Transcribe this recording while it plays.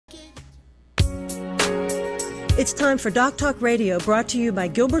It's time for DocTalk Radio, brought to you by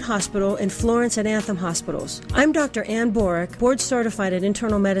Gilbert Hospital and Florence and Anthem Hospitals. I'm Dr. Ann Borik, board certified in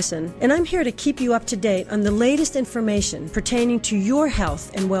internal medicine, and I'm here to keep you up to date on the latest information pertaining to your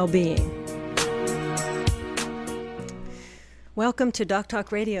health and well-being. Welcome to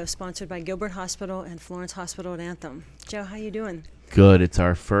DocTalk Radio, sponsored by Gilbert Hospital and Florence Hospital at Anthem. Joe, how you doing? Good. It's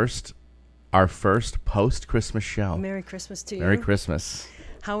our first post-Christmas show. Merry Christmas to you. Merry Christmas.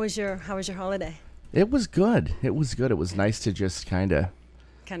 How was your holiday? It was good. It was nice to just kind of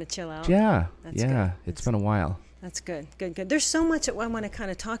chill out. Yeah. That's yeah. good. It's been a while. That's good. Good. There's so much that I want to kind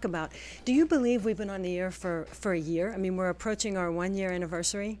of talk about. Do you believe we've been on the air for a year? I mean, we're approaching our 1-year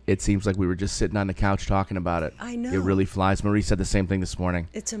anniversary. It seems like we were just sitting on the couch talking about it. I know. It really flies. Marie said the same thing this morning.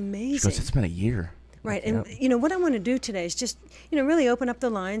 It's amazing. She goes, it's been a year. Right. And, what I want to do today is just, really open up the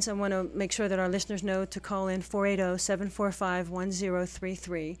lines. I want to make sure that our listeners know to call in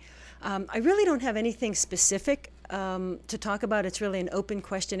 480-745-1033. I really don't have anything specific to talk about. It's really an open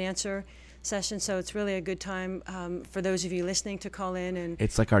question-answer session, so it's really a good time for those of you listening to call in. And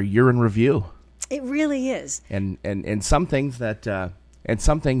it's like our year in review. It really is. And some things that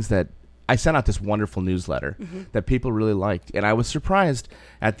I sent out this wonderful newsletter that people really liked, and I was surprised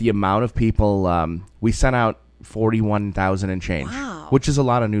at the amount of people. We sent out 41,000 and change, which is a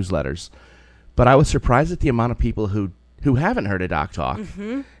lot of newsletters, but I was surprised at the amount of people who haven't heard of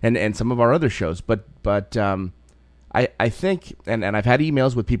DocTalk and some of our other shows. But I think, and I've had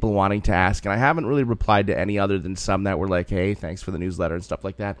emails with people wanting to ask, and I haven't really replied to any other than some that were like, hey, thanks for the newsletter and stuff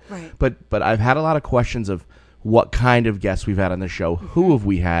like that. Right. But I've had a lot of questions of what kind of guests we've had on the show, who have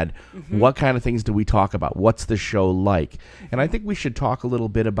we had, what kind of things do we talk about, what's the show like? And I think we should talk a little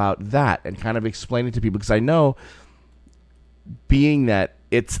bit about that and kind of explain it to people, because I know, being that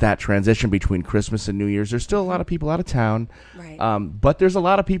it's that transition between Christmas and New Year's, there's still a lot of people out of town, right. But there's a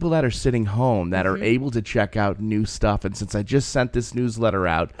lot of people that are sitting home that are able to check out new stuff. And since I just sent this newsletter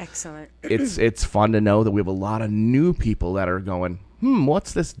out, excellent, it's fun to know that we have a lot of new people that are going,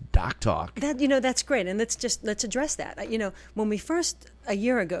 what's this DocTalk? That's great, and let's address that. When we first, a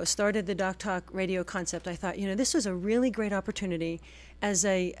year ago, started the DocTalk radio concept, I thought, this was a really great opportunity as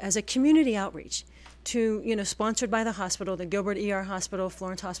a community outreach to, sponsored by the hospital, the Gilbert ER Hospital,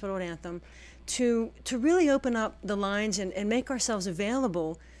 Florence Hospital at Anthem, to really open up the lines and make ourselves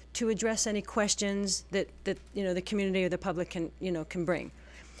available to address any questions that the community or the public can bring.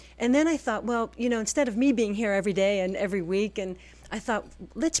 And then I thought, well, instead of me being here every day and every week, and I thought,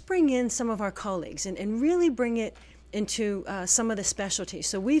 let's bring in some of our colleagues and really bring it into some of the specialties.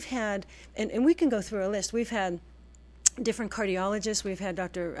 So we've had, and we can go through a list, we've had different cardiologists. We've had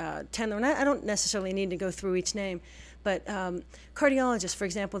Dr. Tendler, and I don't necessarily need to go through each name, but cardiologists, for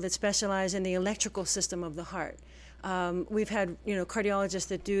example, that specialize in the electrical system of the heart. We've had cardiologists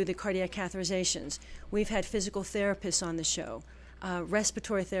that do the cardiac catheterizations. We've had physical therapists on the show,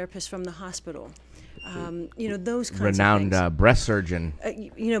 respiratory therapists from the hospital. Those kinds renowned of things. Breast surgeon.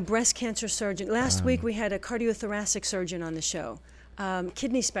 Breast cancer surgeon. Last week we had a cardiothoracic surgeon on the show.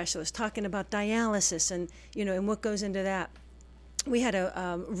 Kidney specialist talking about dialysis and what goes into that. We had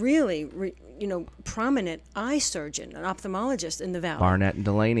a really prominent eye surgeon, an ophthalmologist in the Valley. Barnett and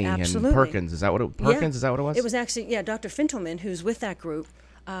Delaney. Absolutely. And Perkins. Is that what it was? It was actually, Dr. Fintelman, who's with that group.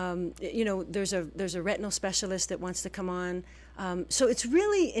 There's a retinal specialist that wants to come on. So it's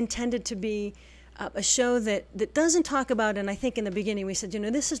really intended to be a show that doesn't talk about, and I think in the beginning we said,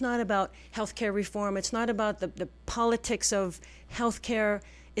 this is not about healthcare reform. It's not about the politics of healthcare.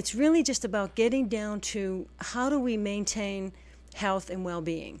 It's really just about getting down to how do we maintain health and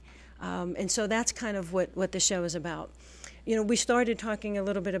well-being. And so that's kind of what the show is about. We started talking a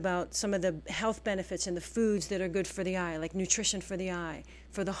little bit about some of the health benefits and the foods that are good for the eye, like nutrition for the eye,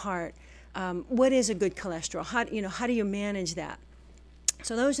 for the heart. What is a good cholesterol? How do you manage that?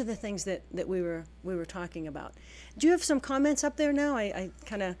 So those are the things that we were talking about. Do you have some comments up there now? I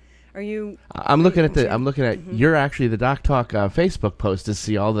kind of, are you? I'm looking at you're actually the DocTalk Facebook post to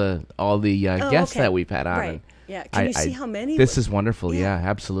see all the guests that we've had on. Right. Yeah. Can you see how many? This is wonderful. Yeah,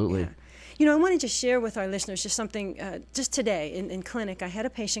 absolutely. Yeah. I wanted to share with our listeners just something. Just today in clinic, I had a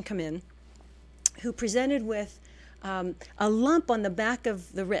patient come in who presented with a lump on the back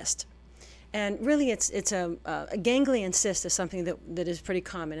of the wrist. And really, it's a ganglion cyst is something that is pretty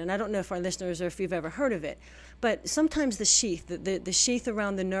common. And I don't know if our listeners or if you've ever heard of it, but sometimes the sheath, the sheath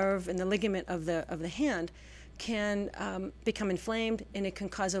around the nerve and the ligament of the hand, can become inflamed, and it can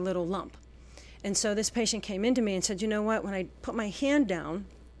cause a little lump. And so this patient came into me and said, what? When I put my hand down,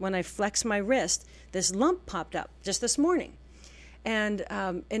 when I flex my wrist, this lump popped up just this morning. And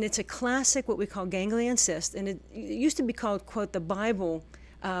it's a classic what we call ganglion cyst, and it used to be called, quote, the Bible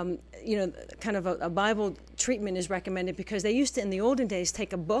kind of a Bible treatment is recommended, because they used to, in the olden days,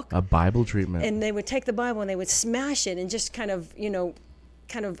 take a book. A Bible treatment. And they would take the Bible and they would smash it and just kind of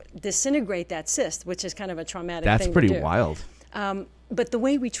disintegrate that cyst, which is kind of a traumatic thing to do. That's pretty wild. But the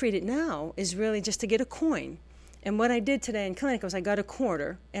way we treat it now is really just to get a coin. And what I did today in clinic was I got a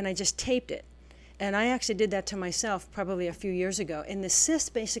quarter and I just taped it. And I actually did that to myself probably a few years ago. And the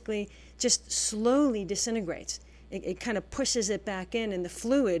cyst basically just slowly disintegrates. It kind of pushes it back in, and the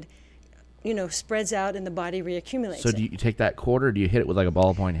fluid, spreads out and the body reaccumulates. So do you take that quarter, do you hit it with like a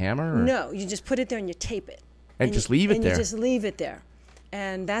ballpoint hammer? Or? No, you just put it there and you tape it. And just leave it there? And you just leave it there.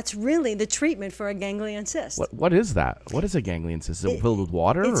 And that's really the treatment for a ganglion cyst. What is that? What is a ganglion cyst? Is it filled with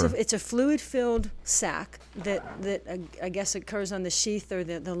water? It's a fluid-filled sac that I guess occurs on the sheath or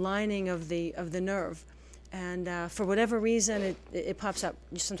the lining of the nerve. And for whatever reason, it pops up.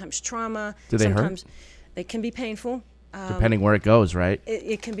 Sometimes trauma. Do they sometimes hurt? They can be painful. Depending where it goes, right?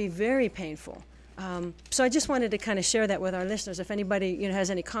 It can be very painful. So I just wanted to kind of share that with our listeners. If anybody has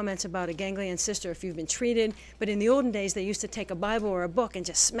any comments about a ganglion cyst, or if you've been treated. But in the olden days, they used to take a Bible or a book and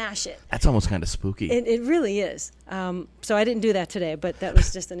just smash it. That's almost kind of spooky. It really is. So I didn't do that today, but that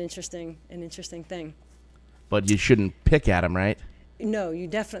was just an interesting thing. But you shouldn't pick at them, right? No, you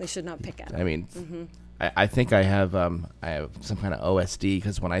definitely should not pick at them. I mean, I think I have some kind of OSD,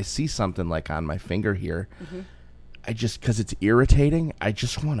 because when I see something like on my finger here, because it's irritating, I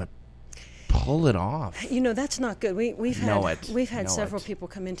just want to pull it off. That's not good. We've had several people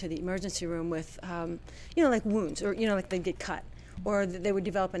come into the emergency room with, like wounds, or, like they get cut, or they would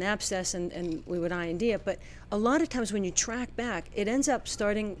develop an abscess and we would IND it. But a lot of times when you track back, it ends up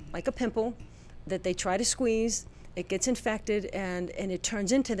starting like a pimple that they try to squeeze. It gets infected, and it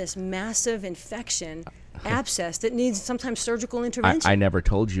turns into this massive infection, abscess that needs sometimes surgical intervention. I never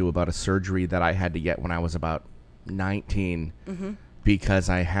told you about a surgery that I had to get when I was about 19. Because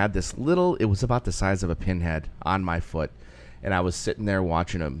I had this it was about the size of a pinhead on my foot. And I was sitting there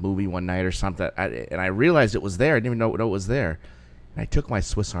watching a movie one night or something, and I realized it was there. I didn't even know it was there. And I took my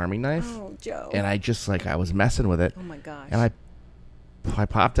Swiss Army knife. Oh, Joe. And I just, I was messing with it. Oh, my gosh. And I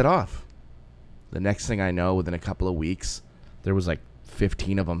popped it off. The next thing I know, within a couple of weeks, there was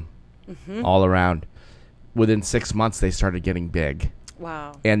 15 of them all around. Within 6 months, they started getting big.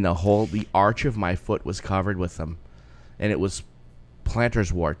 Wow. And the arch of my foot was covered with them. And it was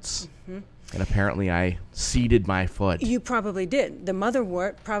plantar's warts. And apparently I seeded my foot. You probably did. The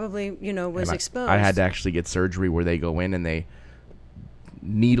motherwort probably, was exposed. I had to actually get surgery where they go in and they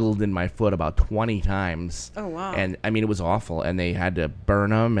needled in my foot about 20 times. Oh, wow. And, I mean, it was awful. And they had to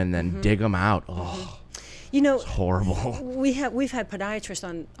burn them and then dig them out. Oh, it's horrible. We've had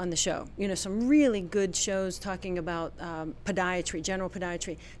podiatrists on the show. Some really good shows talking about podiatry, general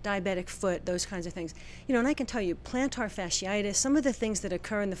podiatry, diabetic foot, those kinds of things. And I can tell you, plantar fasciitis, some of the things that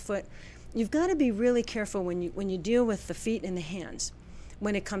occur in the foot, you've got to be really careful when you deal with the feet and the hands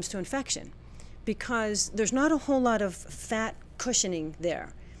when it comes to infection, because there's not a whole lot of fat cushioning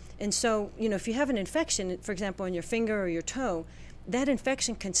there. And so, if you have an infection, for example, in your finger or your toe, that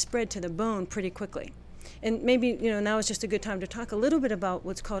infection can spread to the bone pretty quickly. And maybe, now is just a good time to talk a little bit about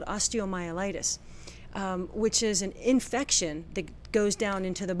what's called osteomyelitis, which is an infection that goes down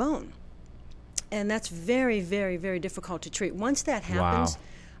into the bone. And that's very, very, very difficult to treat. Once that happens,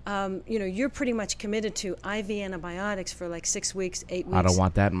 you're pretty much committed to IV antibiotics for 6 weeks, 8 weeks. I don't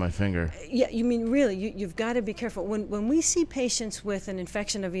want that in my finger. Yeah, really, you've got to be careful. When we see patients with an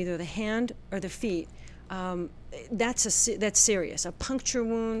infection of either the hand or the feet, that's serious. A puncture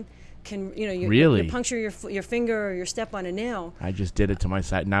wound can, really? You puncture your finger or you step on a nail. I just did it to my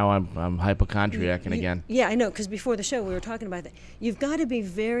side. Now I'm hypochondriac again. Yeah, I know, because before the show we were talking about that. You've got to be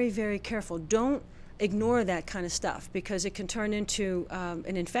very, very careful. Don't ignore that kind of stuff, because it can turn into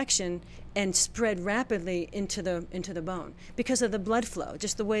an infection and spread rapidly into the bone because of the blood flow,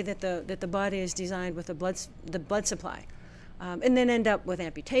 just the way that the body is designed with the blood supply, and then end up with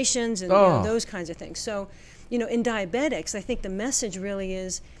amputations and those kinds of things. So, in diabetics, I think the message really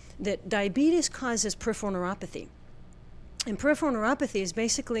is that diabetes causes peripheral neuropathy. And peripheral neuropathy is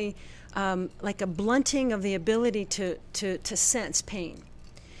basically like a blunting of the ability to sense pain.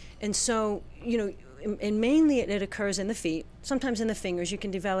 And so, and mainly it occurs in the feet. Sometimes in the fingers, you can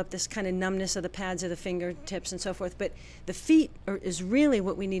develop this kind of numbness of the pads of the fingertips and so forth. But the feet is really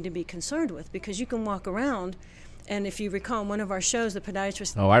what we need to be concerned with, because you can walk around, and if you recall in one of our shows, the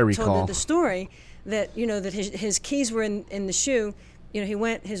podiatrist told the story that, that his keys were in the shoe.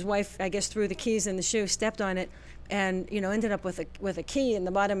 His wife, I guess, threw the keys in the shoe, stepped on it, and, ended up with a key in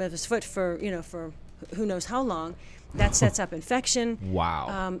the bottom of his foot for who knows how long. That sets up infection.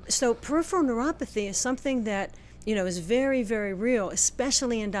 Wow. So peripheral neuropathy is something that is very, very real,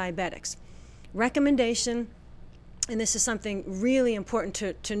 especially in diabetics. Recommendation, and this is something really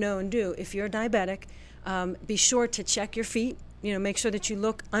important to know and do. If you're a diabetic, be sure to check your feet. Make sure that you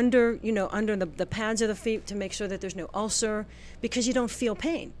look under the pads of the feet to make sure that there's no ulcer, because you don't feel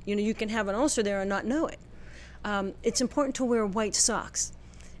pain. You can have an ulcer there and not know it. It's important to wear white socks.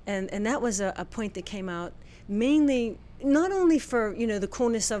 And that was a point that came out mainly, not only for, the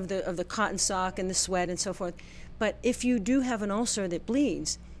coolness of the cotton sock and the sweat and so forth, but if you do have an ulcer that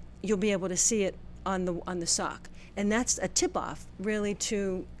bleeds, you'll be able to see it on the sock. And that's a tip-off, really,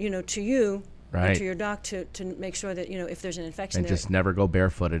 to you right, and to your doc to make sure that, if there's an infection and there. just never go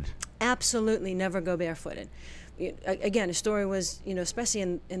barefooted. Absolutely never go barefooted. Again, a story was, especially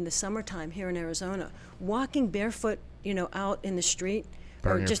in the summertime here in Arizona, walking barefoot, out in the street,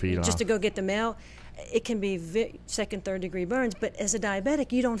 Burn or your just feet off. to go get the mail, it can be second, third degree burns. But as a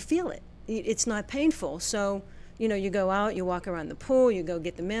diabetic, you don't feel it. It's not painful. So, you go out, you walk around the pool, you go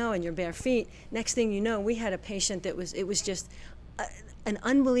get the mail, and your bare feet. Next thing you know, we had a patient that it was just an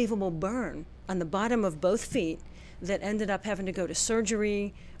unbelievable burn on the bottom of both feet that ended up having to go to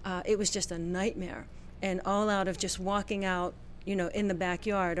surgery. It was just a nightmare, and all out of just walking out, in the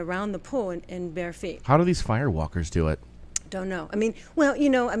backyard around the pool in bare feet. How do these fire walkers do it? Don't know.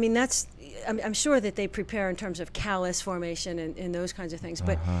 That's. I'm sure that they prepare in terms of callus formation and those kinds of things.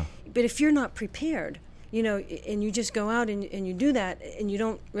 But if you're not prepared, and you just go out and you do that, and you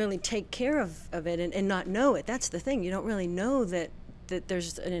don't really take care of it and not know it. That's the thing. You don't really know that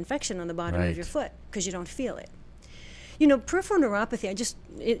there's an infection on the bottom right, of your foot because you don't feel it. Peripheral neuropathy,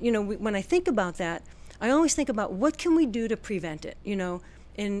 when I think about that, I always think about what can we do to prevent it,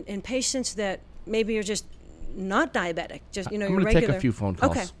 in patients that maybe are just not diabetic, just, I'm your going to regular. take a few phone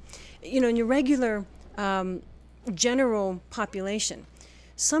calls. Okay. In your regular general population,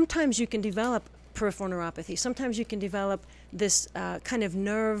 sometimes you can develop peripheral neuropathy. Sometimes you can develop this kind of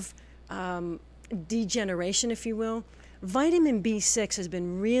nerve degeneration, if you will. Vitamin B6 has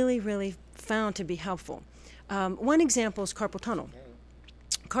been really, really found to be helpful. One example is carpal tunnel.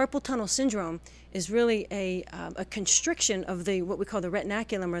 Carpal tunnel syndrome is really a constriction of what we call the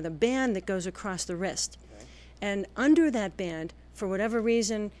retinaculum, or the band that goes across the wrist. And under that band, for whatever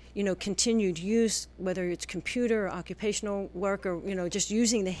reason, continued use, whether it's computer or occupational work, or, just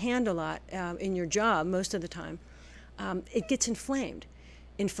using the hand a lot in your job most of the time, it gets inflamed.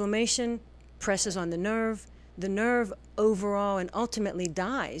 Inflammation presses on the nerve overall and ultimately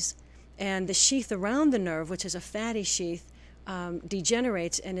dies, and the sheath around the nerve, which is a fatty sheath,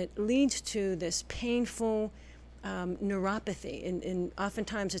 degenerates, and it leads to this painful neuropathy, and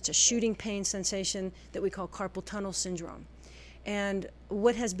oftentimes it's a shooting pain sensation that we call carpal tunnel syndrome. And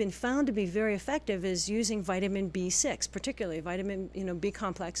what has been found to be very effective is using vitamin B6, particularly vitamin B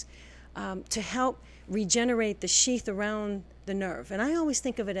complex, to help regenerate the sheath around the nerve. And I always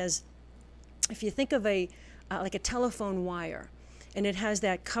think of it as, if you think of like a telephone wire, and it has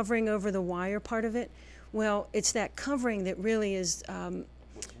that covering over the wire part of it, well, it's that covering that really is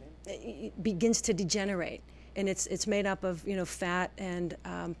it begins to degenerate. And it's made up of fat and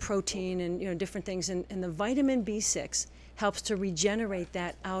protein and different things, and the vitamin B6 helps to regenerate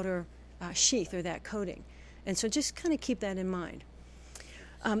that outer sheath, or that coating. And so just kind of keep that in mind.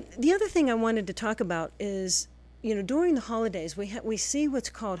 The other thing I wanted to talk about is, during the holidays we see what's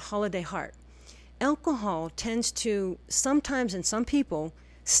called holiday heart. Alcohol tends to sometimes, in some people,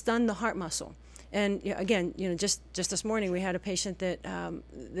 stun the heart muscle. And again, just this morning we had a patient that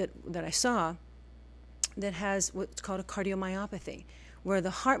I saw that has what's called a cardiomyopathy, where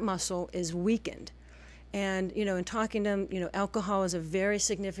the heart muscle is weakened. And, in talking to them, alcohol is a very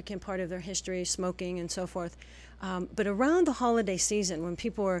significant part of their history, smoking and so forth. But around the holiday season, when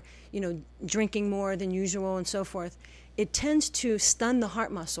people are, drinking more than usual and so forth, it tends to stun the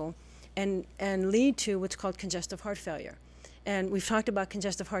heart muscle and lead to what's called congestive heart failure. And we've talked about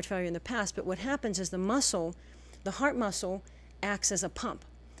congestive heart failure in the past, but what happens is the heart muscle acts as a pump.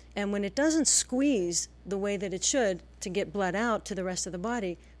 And when it doesn't squeeze the way that it should to get blood out to the rest of the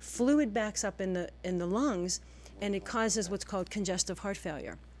body, fluid backs up in the lungs, and it causes what's called congestive heart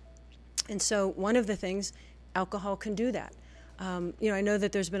failure. And so one of the things, alcohol can do that. I know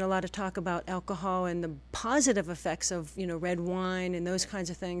that there's been a lot of talk about alcohol and the positive effects of red wine and those kinds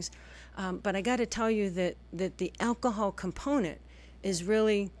of things, but I got to tell you that the alcohol component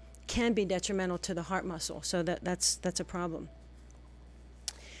can be detrimental to the heart muscle. So that's a problem.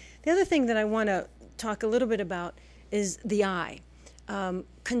 The other thing that I want to talk a little bit about is the eye,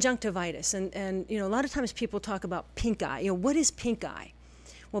 conjunctivitis, and a lot of times people talk about pink eye. What is pink eye?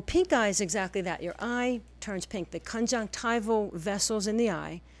 Well, pink eye is exactly that. Your eye turns pink. The conjunctival vessels in the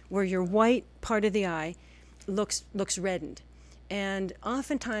eye, where your white part of the eye looks reddened. And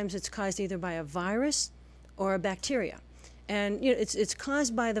oftentimes it's caused either by a virus or a bacteria. And it's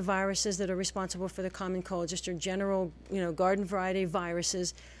caused by the viruses that are responsible for the common cold, just your general garden variety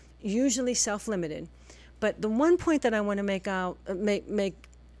viruses, usually self-limited. But the one point that I want to make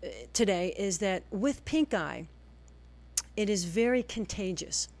today is that with pink eye, it is very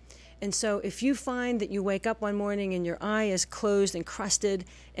contagious. And so if you find that you wake up one morning and your eye is closed and crusted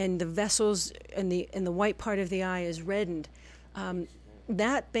and the vessels in the white part of the eye is reddened,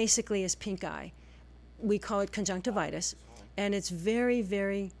 that basically is pink eye. We call it conjunctivitis, and it's very,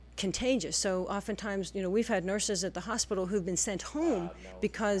 very contagious. So oftentimes, we've had nurses at the hospital who've been sent home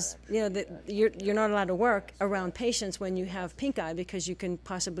because you're not allowed to work around patients when you have pink eye because you can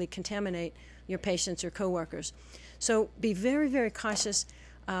possibly contaminate your patients or coworkers. So be very, very cautious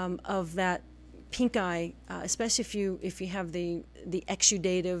of that pink eye, especially if you have the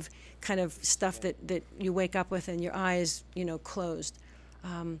exudative kind of stuff that you wake up with and your eye is closed.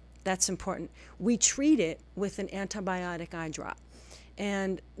 That's important. We treat it with an antibiotic eye drop.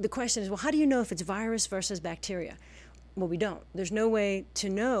 And the question is, well, how do you know if it's virus versus bacteria? Well, we don't. There's no way to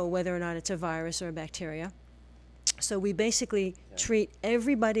know whether or not it's a virus or a bacteria. So we basically treat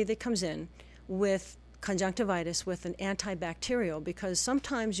everybody that comes in with conjunctivitis with an antibacterial, because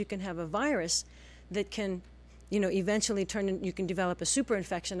sometimes you can have a virus that can, eventually you can develop a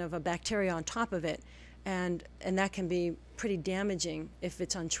superinfection of a bacteria on top of it, and that can be pretty damaging if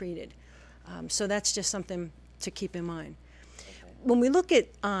it's untreated. So that's just something to keep in mind. When we look at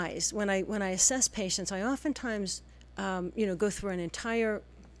eyes, when I assess patients, I oftentimes go through an entire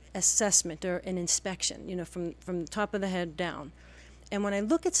assessment or an inspection, from the top of the head down. And when I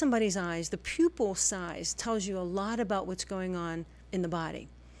look at somebody's eyes, the pupil size tells you a lot about what's going on in the body.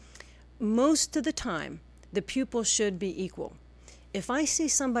 Most of the time, the pupils should be equal. If I see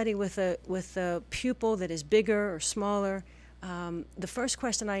somebody with a pupil that is bigger or smaller, the first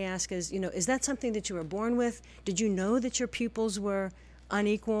question I ask is that something that you were born with? Did you know that your pupils were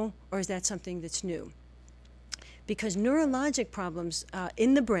unequal, or is that something that's new? Because neurologic problems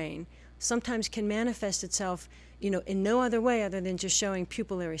in the brain sometimes can manifest itself in no other way other than just showing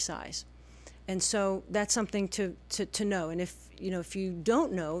pupillary size. And so that's something to know. And if you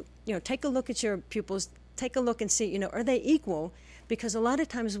don't know, take a look at your pupils, take a look and see, are they equal? Because a lot of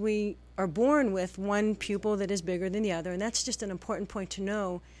times we are born with one pupil that is bigger than the other, and that's just an important point to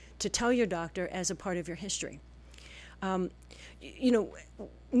know, to tell your doctor as a part of your history.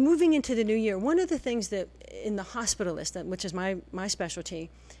 Moving into the new year, one of the things that in the hospitalist, which is my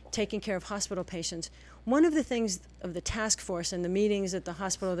specialty, taking care of hospital patients, one of the things of the task force and the meetings at the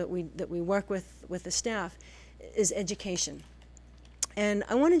hospital that we work with the staff is education. And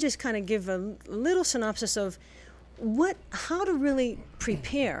I want to just kind of give a little synopsis of how to really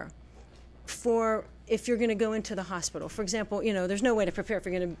prepare for if you're going to go into the hospital. For example, there's no way to prepare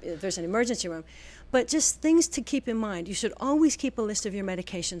if there's an emergency room, but just things to keep in mind. You should always keep a list of your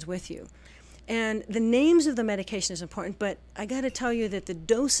medications with you. And the names of the medication is important, but I got to tell you that the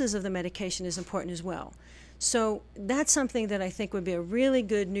doses of the medication is important as well. So that's something that I think would be a really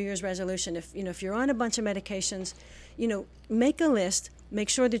good New Year's resolution. If you're on a bunch of medications, make a list, make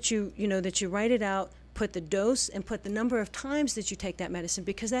sure that you write it out, put the dose and put the number of times that you take that medicine,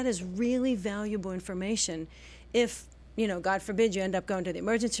 because that is really valuable information. If, God forbid, you end up going to the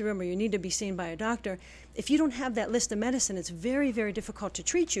emergency room or you need to be seen by a doctor, if you don't have that list of medicine, it's very, very difficult to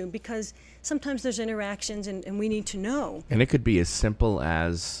treat you, because sometimes there's interactions and we need to know. And it could be as simple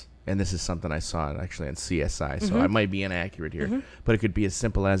as, and this is something I saw actually on CSI, so I might be inaccurate here, but it could be as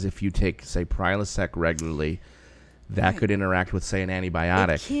simple as if you take, say, Prilosec regularly, that could interact with, say, an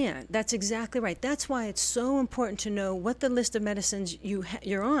antibiotic. It can. That's exactly right. That's why it's so important to know what the list of medicines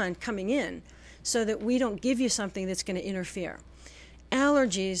you're on coming in, so that we don't give you something that's going to interfere.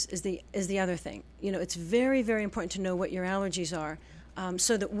 Allergies is the other thing. It's very, very important to know what your allergies are,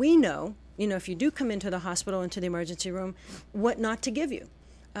 so that we know, if you do come into the hospital, into the emergency room, what not to give you.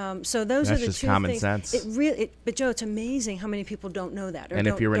 So those That's are the just two common things. sense. But Joe, it's amazing how many people don't know that. And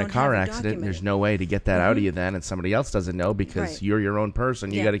if you're in a car accident, there's no way to get that out of you then, and somebody else doesn't know, because you're your own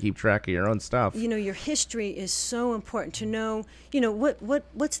person. You got to keep track of your own stuff. Your history is so important to know.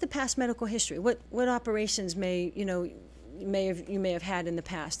 What's the past medical history? What operations may you may have had in the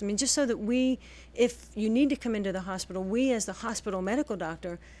past. I mean, just so that if you need to come into the hospital, we as the hospital medical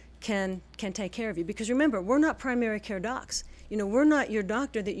doctor can take care of you. Because remember, we're not primary care docs. We're not your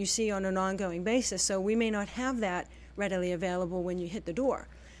doctor that you see on an ongoing basis, so we may not have that readily available when you hit the door.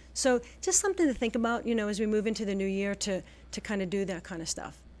 So just something to think about, as we move into the new year, to kind of do that kind of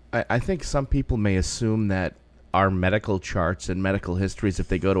stuff. I think some people may assume that our medical charts and medical histories, if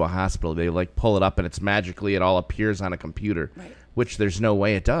they go to a hospital, they like pull it up and it's magically, it all appears on a computer, Right. which there's no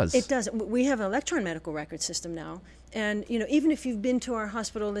way it does. It does. We have an electronic medical record system now. And, even if you've been to our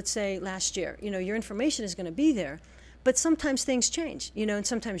hospital, let's say last year, your information is going to be there. But sometimes things change, and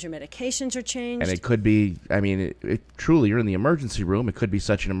sometimes your medications are changed. And it could be, truly, you're in the emergency room. It could be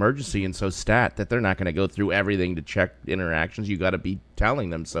such an emergency and so stat that they're not going to go through everything to check interactions. You got to be telling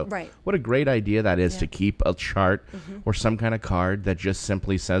them. So Right. What a great idea that is to keep a chart or some kind of card that just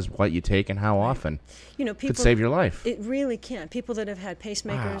simply says what you take and how often. People could save your life. It really can. People that have had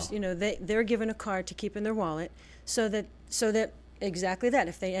pacemakers, they're given a card to keep in their wallet so that exactly that.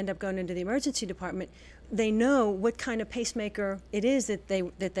 If they end up going into the emergency department, they know what kind of pacemaker it is that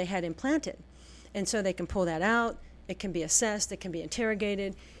they had implanted, and so they can pull that out. It can be assessed. It can be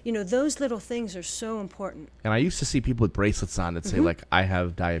interrogated. Those little things are so important. And I used to see people with bracelets on that say, like, I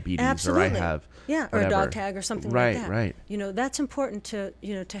have diabetes. Absolutely. Or I have or a whatever. dog tag or something like that. Right. That's important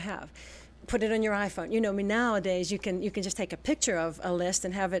to have. Put it on your iPhone. Nowadays you can just take a picture of a list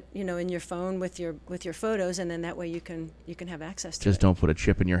and have it, in your phone with your photos, and then that way you can have access to it. Just don't put a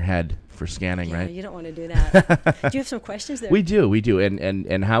chip in your head for scanning, Yeah, right? you don't want to do that. Do you have some questions there? We do.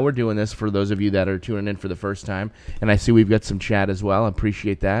 And how we're doing this, for those of you that are tuning in for the first time, and I see we've got some chat as well. I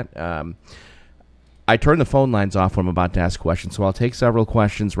appreciate that. I turn the phone lines off when I'm about to ask questions, so I'll take several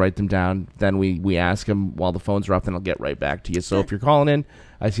questions, write them down, then we ask them while the phones are off, then I'll get right back to you. So if you're calling in,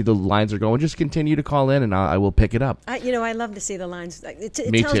 I see the lines are going, just continue to call in, and I will pick it up. I love to see the lines. It tells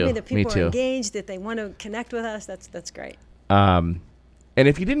me that people too. are engaged, that they want to connect with us. That's great. And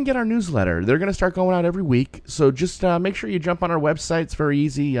if you didn't get our newsletter, they're going to start going out every week. So just make sure you jump on our website. It's very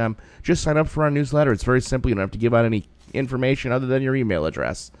easy. Just sign up for our newsletter. It's very simple. You don't have to give out any information other than your email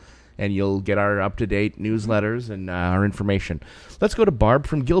address. And you'll get our up-to-date newsletters and our information. Let's go to Barb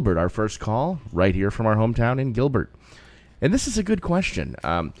from Gilbert, our first call, right here from our hometown in Gilbert. And this is a good question.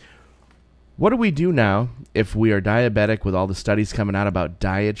 What do we do now if we are diabetic with all the studies coming out about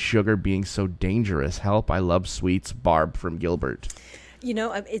diet sugar being so dangerous? Help, I love sweets. Barb from Gilbert.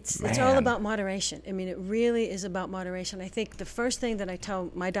 It's all about moderation. It really is about moderation. I think the first thing that I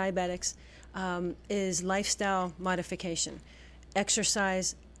tell my diabetics is lifestyle modification.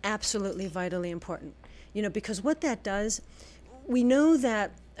 Exercise, absolutely vitally important. Because what that does, we know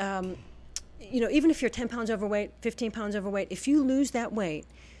that, even if you're 10 pounds overweight, 15 pounds overweight, if you lose that weight,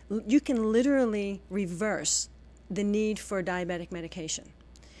 you can literally reverse the need for diabetic medication.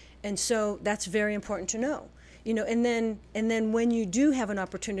 And so that's very important to know. And then when you do have an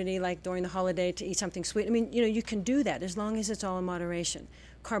opportunity, like during the holiday, to eat something sweet, you can do that as long as it's all in moderation.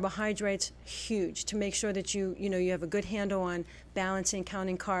 Carbohydrates, huge, to make sure that you have a good handle on balancing,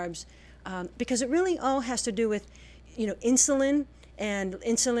 counting carbs, because it really all has to do with, insulin and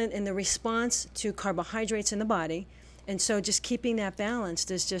the response to carbohydrates in the body. And so just keeping that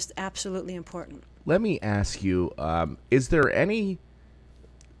balanced is just absolutely important. Let me ask you, is there any...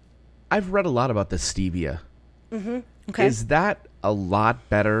 I've read a lot about the stevia. Mm-hmm. Okay. Is that a lot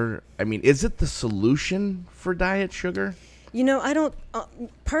better? Is it the solution for diet sugar? I don't,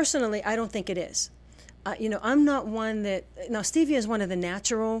 personally, I don't think it is. I'm not one that, now stevia is one of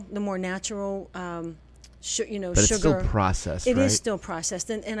the more natural, but sugar. But it's still processed, It right? is still processed,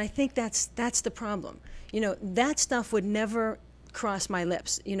 and I think that's the problem. That stuff would never cross my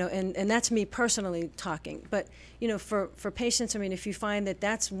lips, and that's me personally talking. But, for patients, if you find that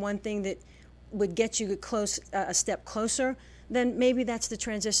that's one thing that would get you a step closer, then maybe that's the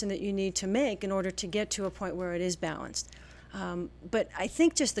transition that you need to make in order to get to a point where it is balanced. But I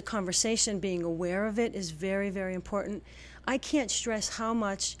think just the conversation, being aware of it, is very, very important. I can't stress how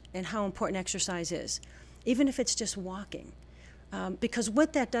much and how important exercise is, even if it's just walking. Because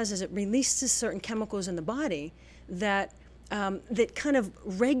what that does is it releases certain chemicals in the body that kind of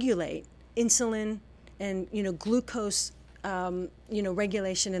regulate insulin and glucose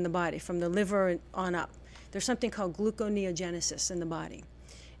regulation in the body from the liver on up. There's something called gluconeogenesis in the body.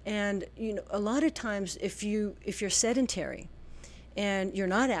 And a lot of times if you're sedentary and you're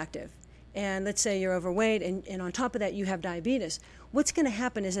not active, and let's say you're overweight and on top of that you have diabetes, what's going to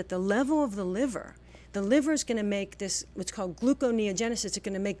happen is at the level of the liver is going to make this what's called gluconeogenesis. It's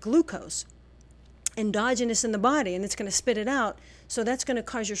going to make glucose endogenous in the body, and it's going to spit it out, so that's going to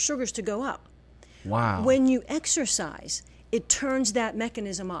cause your sugars to go up. Wow. When you exercise, it turns that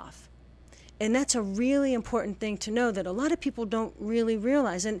mechanism off. And that's a really important thing to know that a lot of people don't really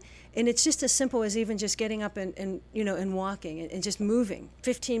realize. And it's just as simple as even just getting up and walking and just moving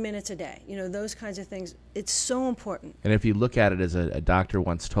 15 minutes a day, those kinds of things. It's so important. And if you look at it, as a doctor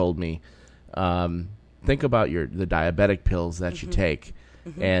once told me, think about the diabetic pills that you take.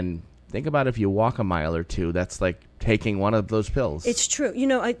 Mm-hmm. And think about if you walk a mile or two, that's like taking one of those pills. It's true.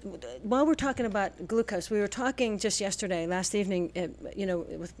 While we're talking about glucose, we were talking just yesterday, last evening,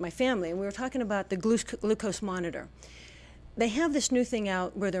 with my family, and we were talking about the glucose monitor. They have this new thing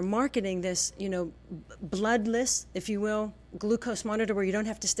out where they're marketing this, bloodless, if you will, glucose monitor where you don't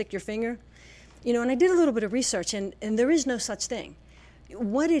have to stick your finger. And I did a little bit of research, and there is no such thing.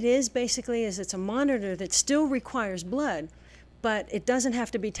 What it is basically is it's a monitor that still requires blood, but it doesn't have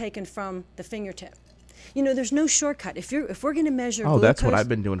to be taken from the fingertip. There's no shortcut. If we're going to measure glucose, that's what I've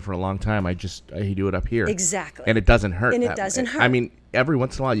been doing for a long time. I do it up here. Exactly. And it doesn't hurt. And it doesn't hurt. I mean, every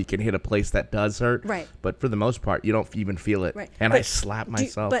once in a while you can hit a place that does hurt. Right. But for the most part, you don't even feel it. Right. And I slap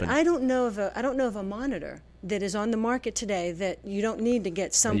myself. But I don't know of a monitor that is on the market today that you don't need to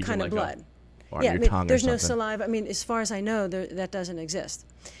get some kind of blood. Or your tongue there's or no something. saliva. I mean, as far as I know, that doesn't exist.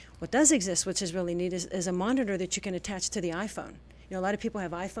 What does exist, which is really neat, is a monitor that you can attach to the iPhone. A lot of people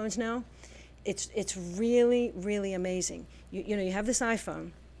have iPhones now. It's really, really amazing. You have this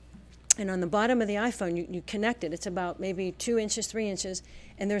iPhone, and on the bottom of the iPhone, you connect it. It's about maybe 2 inches, 3 inches,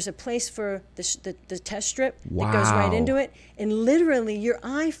 and there's a place for the test strip that goes right into it. And literally, your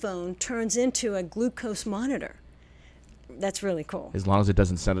iPhone turns into a glucose monitor. That's really cool. As long as it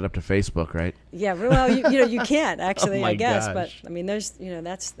doesn't send it up to Facebook, right? Yeah, well, you can't actually, Oh my I guess, gosh. but I mean, there's,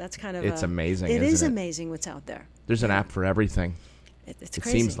 that's kind of. It's amazing. It is isn't it? amazing what's out there. There's an app for everything. It's It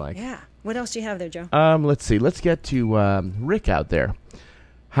crazy. seems like. Yeah. What else do you have there, Joe? Let's see. Let's get to Rick out there.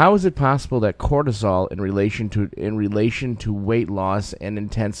 How is it possible that cortisol, in relation to weight loss and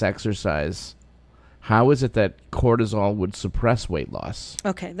intense exercise, how is it that cortisol would suppress weight loss?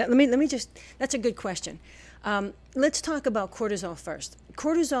 Okay, let me just. That's a good question. Let's talk about cortisol first.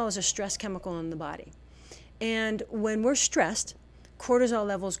 Cortisol is a stress chemical in the body, and when we're stressed, cortisol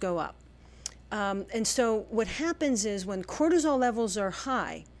levels go up. And so what happens is when cortisol levels are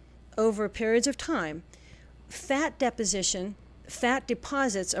high over periods of time, fat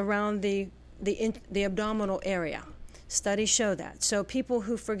deposits around the abdominal area. Studies show that. So people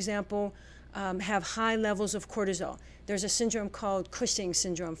who, for example, have high levels of cortisol, there's a syndrome called Cushing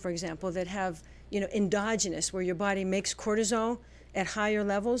syndrome, for example, that have endogenous, where your body makes cortisol at higher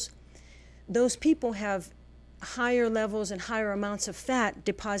levels. Those people have higher levels and higher amounts of fat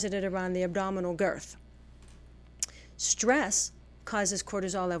deposited around the abdominal girth. Stress causes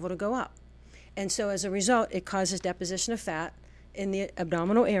cortisol level to go up. And so as a result, it causes deposition of fat in the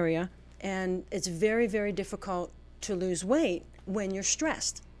abdominal area, and it's very, very difficult to lose weight when you're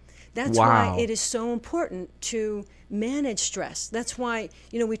stressed. That's why it is so important to manage stress. That's why,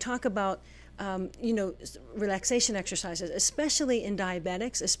 we talk about relaxation exercises, especially in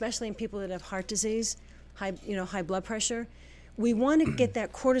diabetics, especially in people that have heart disease, high blood pressure. We want to get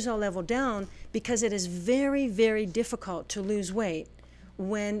that cortisol level down because it is very, very difficult to lose weight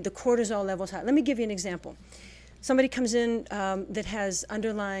when the cortisol level is high. Let me give you an example. Somebody comes in that has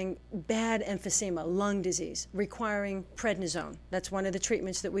underlying bad emphysema, lung disease, requiring prednisone. That's one of the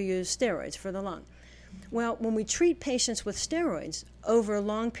treatments that we use, steroids for the lung. Well, when we treat patients with steroids over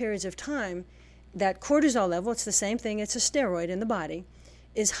long periods of time, that cortisol level, it's the same thing, it's a steroid in the body,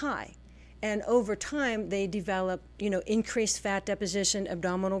 is high. And over time, they develop, increased fat deposition,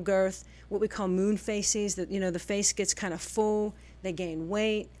 abdominal girth, what we call moon faces, that, the face gets kind of full, they gain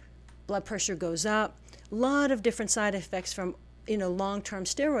weight, blood pressure goes up, a lot of different side effects from, long-term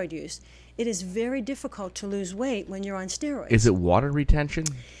steroid use. It is very difficult to lose weight when you're on steroids. Is it water retention?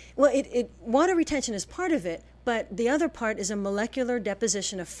 Well, water retention is part of it, but the other part is a molecular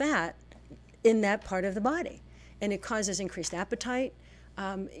deposition of fat in that part of the body. And it causes increased appetite.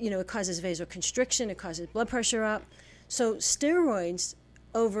 It causes vasoconstriction, it causes blood pressure up. So steroids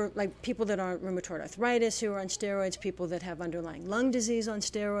over, like people that are rheumatoid arthritis who are on steroids, people that have underlying lung disease on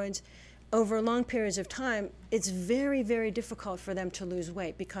steroids, over long periods of time, it's very, very difficult for them to lose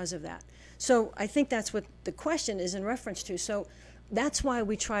weight because of that. So I think that's what the question is in reference to. So that's why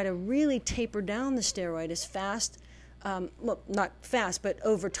we try to really taper down the steroid as fast, well, not fast, but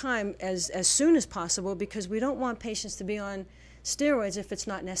over time as soon as possible, because we don't want patients to be on steroids if it's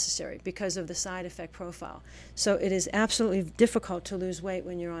not necessary because of the side effect profile. So it is absolutely difficult to lose weight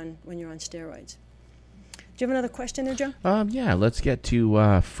when you're on steroids. Do you have another question there, Joe? Yeah, let's get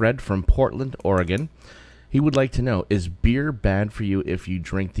to Fred from Portland, Oregon. He would like to know, is beer bad for you if you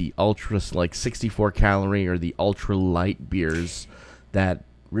drink the ultra, like 64 calorie or the ultra light beers that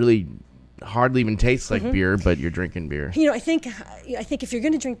really hardly even taste like beer, but you're drinking beer? I think if you're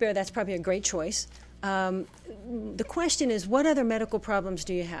going to drink beer, that's probably a great choice. The question is, what other medical problems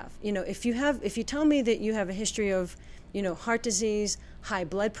do you have? If you tell me that you have a history of, heart disease, high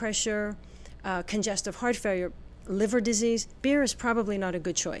blood pressure, congestive heart failure, liver disease, beer is probably not a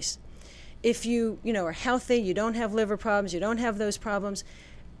good choice. If you are healthy, you don't have liver problems, you don't have those problems,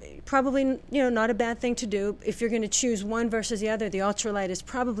 probably not a bad thing to do. If you're going to choose one versus the other, the ultralight is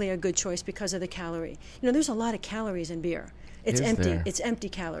probably a good choice because of the calorie. There's a lot of calories in beer. It's empty. There? It's empty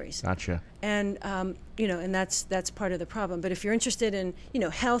calories. Gotcha. And and that's part of the problem. But if you're interested in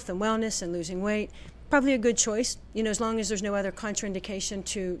health and wellness and losing weight, probably a good choice. As long as there's no other contraindication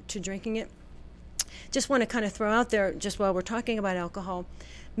to drinking it. Just want to kind of throw out there, just while we're talking about alcohol,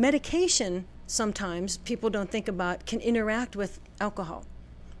 medication sometimes people don't think about can interact with alcohol.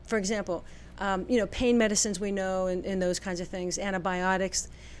 For example, pain medicines we know and those kinds of things, antibiotics,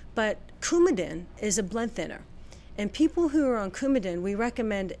 but Coumadin is a blood thinner. And people who are on Coumadin, we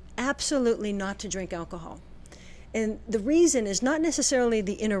recommend absolutely not to drink alcohol. And the reason is not necessarily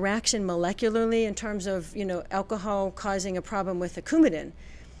the interaction molecularly in terms of, alcohol causing a problem with the Coumadin,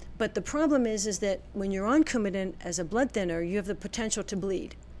 but the problem is that when you're on Coumadin as a blood thinner, you have the potential to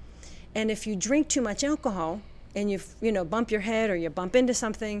bleed. And if you drink too much alcohol and you bump your head or you bump into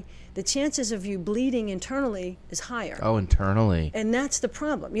something, the chances of you bleeding internally is higher. Oh, internally. And that's the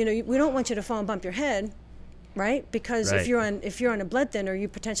problem. We don't want you to fall and bump your head, right? Because Right. if you're on a blood thinner, you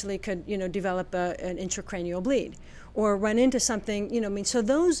potentially could develop an intracranial bleed or run into something.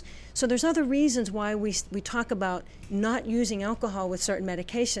 So there's other reasons why we talk about not using alcohol with certain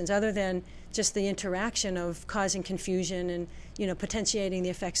medications, other than just the interaction of causing confusion and potentiating the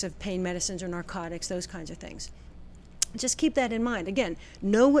effects of pain medicines or narcotics, those kinds of things. Just keep that in mind. Again,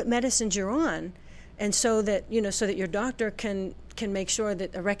 know what medicines you're on, and so that your doctor can make sure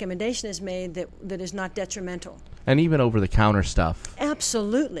that a recommendation is made that is not detrimental. And even over-the-counter stuff.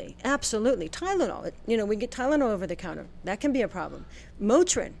 Absolutely. Tylenol, we get Tylenol over the counter. That can be a problem.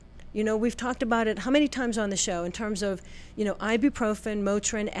 Motrin, we've talked about it how many times on the show in terms of, ibuprofen,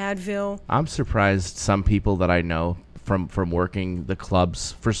 Motrin, Advil. I'm surprised some people that I know from working the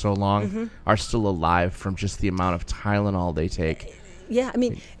clubs for so long are still alive from just the amount of Tylenol they take. Yeah,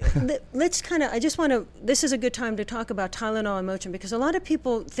 let's this is a good time to talk about Tylenol and Motrin, because a lot of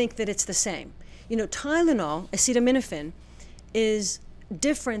people think that it's the same. Tylenol, acetaminophen, is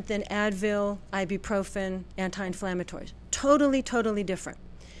different than Advil, ibuprofen, anti-inflammatories. Totally, totally different.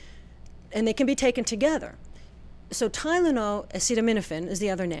 And they can be taken together. So Tylenol, acetaminophen is the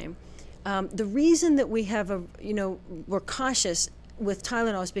other name. The reason that we have we're cautious with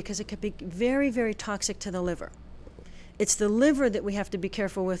Tylenol is because it could be very, very toxic to the liver. It's the liver that we have to be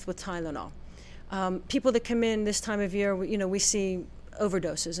careful with Tylenol. People that come in this time of year, we see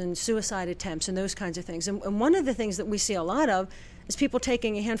overdoses and suicide attempts and those kinds of things. And one of the things that we see a lot of is people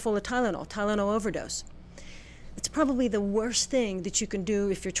taking a handful of Tylenol overdose. It's probably the worst thing that you can do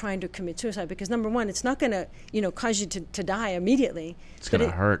if you're trying to commit suicide, because number one, it's not going to cause you to die immediately. It's going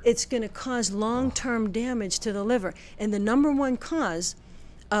to hurt. It's going to cause long-term damage to the liver. And the number one cause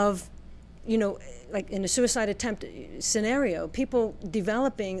of, like in a suicide attempt scenario, people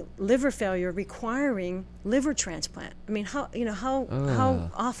developing liver failure requiring liver transplant. How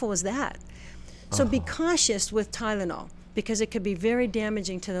awful is that? So be cautious with Tylenol, because it could be very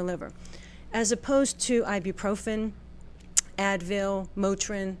damaging to the liver, as opposed to ibuprofen, Advil,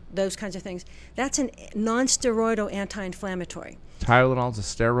 Motrin, those kinds of things. That's a non-steroidal anti-inflammatory. Tylenol's a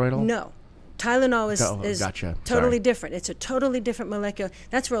steroidal? No. Tylenol is gotcha. totally different. It's a totally different molecule.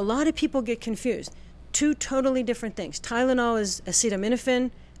 That's where a lot of people get confused. Two totally different things. Tylenol is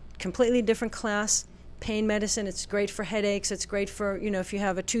acetaminophen, completely different class, pain medicine. It's great for headaches. It's great for, if you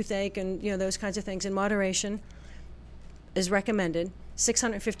have a toothache and, those kinds of things. In moderation is recommended.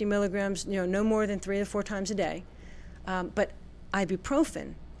 650 milligrams, no more than 3 or 4 times a day. But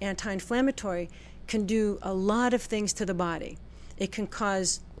ibuprofen, anti-inflammatory, can do a lot of things to the body. It can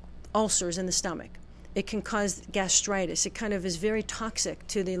cause ulcers in the stomach. It can cause gastritis. It kind of is very toxic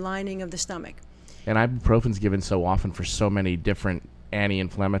to the lining of the stomach. And ibuprofen's given so often for so many different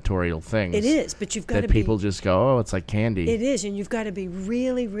anti-inflammatory things. It is, but you've got to be... that people just go, oh, it's like candy. It is, and you've got to be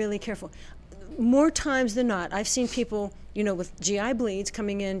really, really careful. More times than not, I've seen people, with GI bleeds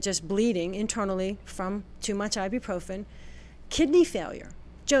coming in, just bleeding internally from too much ibuprofen. Kidney failure.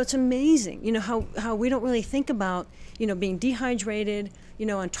 Joe, it's amazing, how we don't really think about, being dehydrated,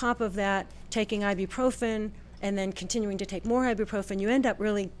 on top of that, taking ibuprofen, and then continuing to take more ibuprofen. You end up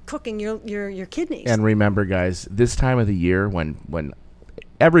really cooking your kidneys. And remember, guys, this time of the year when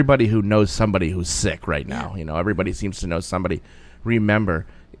everybody who knows somebody who's sick right now, everybody seems to know somebody, remember,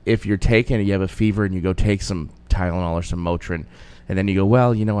 if you're taking, you have a fever and you go take some Tylenol or some Motrin, and then you go,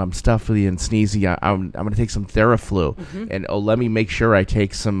 well, I'm stuffy and sneezy. I'm going to take some Theraflu, and let me make sure I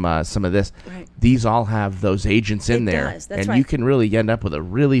take some of this. Right. These all have those agents in there, That's and you can really end up with a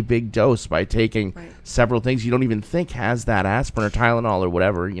really big dose by taking several things you don't even think has that aspirin or Tylenol or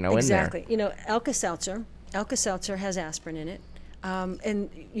whatever, in there. Exactly. Alka-Seltzer has aspirin in it. And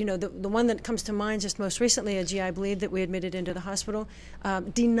the one that comes to mind just most recently, a GI bleed that we admitted into the hospital,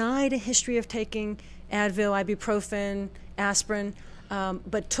 denied a history of taking Advil, ibuprofen, aspirin,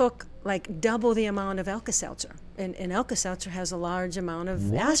 but took like double the amount of Alka-Seltzer. And Alka-Seltzer has a large amount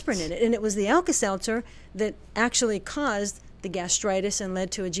of aspirin in it. And it was the Alka-Seltzer that actually caused the gastritis and led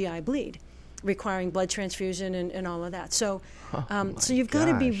to a GI bleed, requiring blood transfusion and all of that. So, so you've got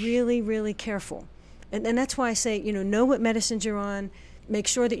to be really, really careful. And that's why I say, know what medicines you're on. Make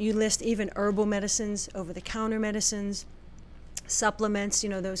sure that you list even herbal medicines, over-the-counter medicines, supplements,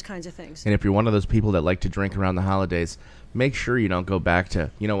 those kinds of things. And if you're one of those people that like to drink around the holidays, make sure you don't go back to,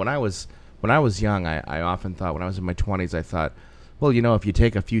 when I was young, I often thought, when I was in my 20s, I thought, well, if you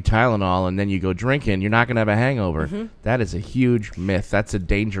take a few Tylenol and then you go drinking, you're not going to have a hangover. That is a huge myth. That's a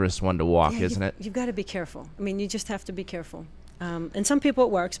dangerous one to walk, isn't it? You've got to be careful. I mean, you just have to be careful. And some people it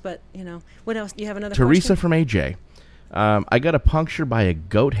works, but, what else? Do you have another Teresa question? from AJ. I got a puncture by a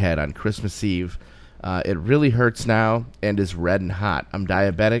goat head on Christmas Eve. It really hurts now and is red and hot. I'm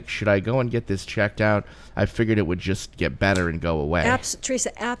diabetic. Should I go and get this checked out? I figured it would just get better and go away.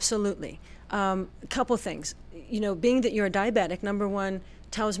 Teresa, absolutely. A couple things. Being that you're a diabetic, number one,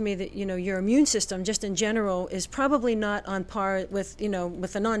 tells me that your immune system just in general is probably not on par with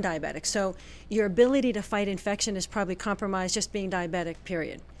with a non-diabetic. So your ability to fight infection is probably compromised just being diabetic,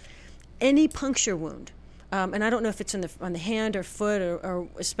 period. Any puncture wound, and I don't know if it's on the hand or foot or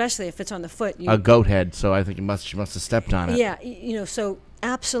especially if it's on the foot. A goat head, so I think she must have stepped on it. Yeah, so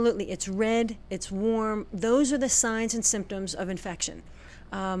absolutely, it's red, it's warm. Those are the signs and symptoms of infection.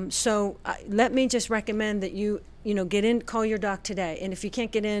 So let me just recommend that you get in, call your doc today, and if you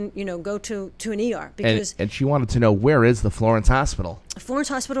can't get in, go to an ER because. And she wanted to know, where is the Florence Hospital? Florence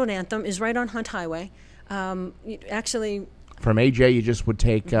Hospital at Anthem is right on Hunt Highway. Actually, from AJ, you just would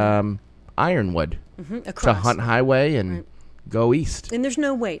take Ironwood to Hunt Highway and go east. And there's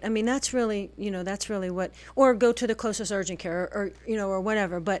no wait. I mean, that's really what, or go to the closest urgent care, or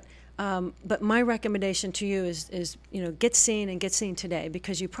whatever. But my recommendation to you is get seen today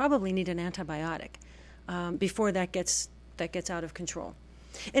because you probably need an antibiotic before that gets out of control.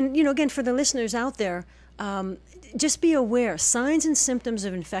 And again, for the listeners out there, just be aware signs and symptoms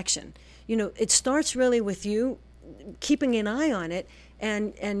of infection. It starts really with you keeping an eye on it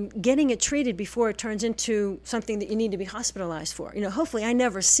and getting it treated before it turns into something that you need to be hospitalized for. Hopefully I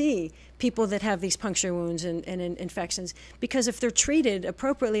never see people that have these puncture wounds and infections because if they're treated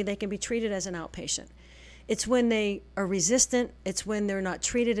appropriately, they can be treated as an outpatient. It's when they are resistant, it's when they're not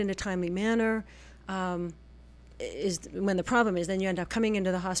treated in a timely manner, is when the problem is, then you end up coming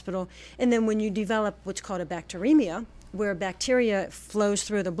into the hospital. And then when you develop what's called a bacteremia, where bacteria flows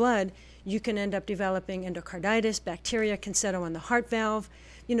through the blood, you can end up developing endocarditis. Bacteria can settle on the heart valve.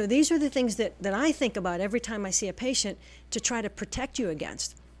 These are the things that I think about every time I see a patient to try to protect you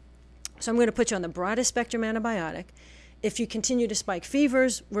against. So I'm going to put you on the broadest spectrum antibiotic. If you continue to spike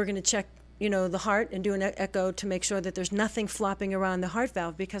fevers, we're going to check the heart and do an echo to make sure that there's nothing flopping around the heart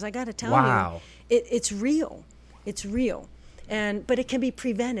valve because I got to tell you, it's real. It's real. But it can be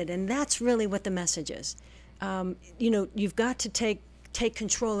prevented, and that's really what the message is. You've got to take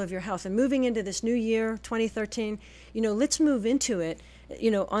control of your health. And moving into this new year, 2013, let's move into it.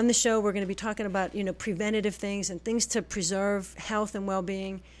 On the show, we're going to be talking about, preventative things and things to preserve health and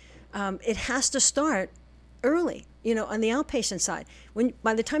well-being. It has to start early, on the outpatient side.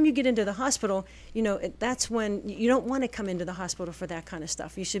 By the time you get into the hospital, that's when you don't want to come into the hospital for that kind of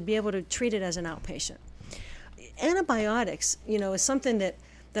stuff. You should be able to treat it as an outpatient. Antibiotics, is something that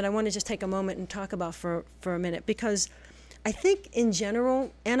I want to just take a moment and talk about for a minute because I think in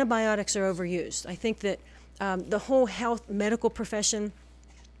general, antibiotics are overused. I think that the whole medical profession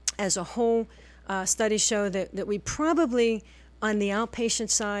as a whole, studies show that we probably, on the outpatient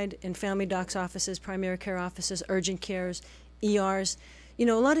side, in family docs' offices, primary care offices, urgent cares, ERs, a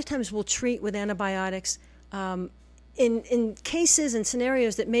lot of times we'll treat with antibiotics in cases and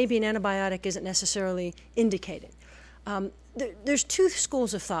scenarios that maybe an antibiotic isn't necessarily indicated. There's two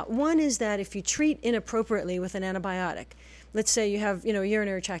schools of thought. One is that if you treat inappropriately with an antibiotic, let's say you have a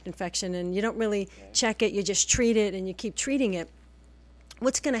urinary tract infection and you don't really check it, you just treat it and you keep treating it,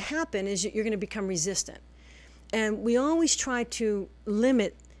 what's going to happen is you're going to become resistant. And we always try to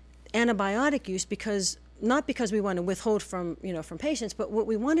limit antibiotic use not because we want to withhold from patients, but what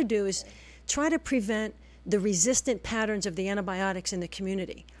we want to do is try to prevent the resistant patterns of the antibiotics in the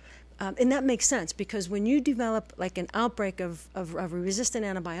community. And that makes sense, because when you develop like an outbreak of a resistant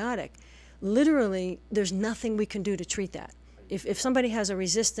antibiotic, literally there's nothing we can do to treat that. If somebody has a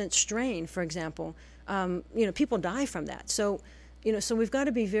resistant strain, for example, people die from that. So we've got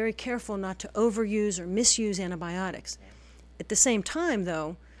to be very careful not to overuse or misuse antibiotics. At the same time,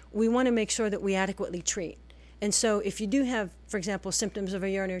 though, we want to make sure that we adequately treat. And so if you do have, for example, symptoms of a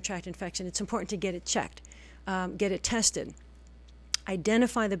urinary tract infection, it's important to get it checked, get it tested,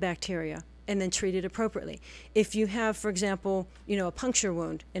 identify the bacteria, and then treat it appropriately. If you have, for example, a puncture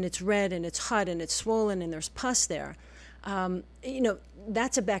wound and it's red and it's hot and it's swollen and there's pus there,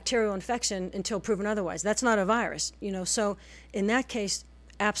 that's a bacterial infection until proven otherwise. That's not a virus, So in that case,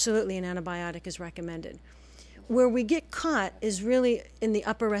 absolutely an antibiotic is recommended. Where we get caught is really in the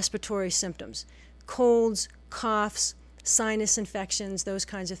upper respiratory symptoms, colds, coughs, sinus infections, those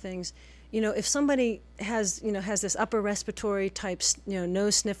kinds of things. If somebody has this upper respiratory type,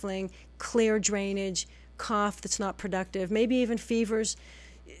 nose sniffling, clear drainage, cough that's not productive, maybe even fevers,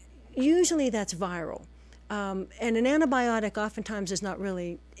 usually that's viral. And an antibiotic oftentimes is not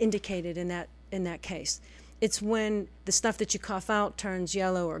really indicated in that case. It's when the stuff that you cough out turns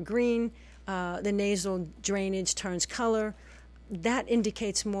yellow or green, the nasal drainage turns color. That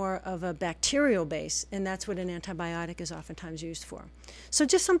indicates more of a bacterial base, and that's what an antibiotic is oftentimes used for. So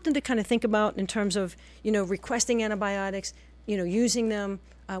just something to kind of think about in terms of, requesting antibiotics, using them.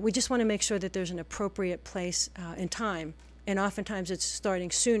 We just want to make sure that there's an appropriate place and time, and oftentimes it's starting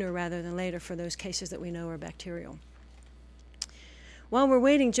sooner rather than later for those cases that we know are bacterial. While we're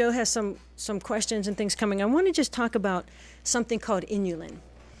waiting, Joe has some questions and things coming. I want to just talk about something called inulin.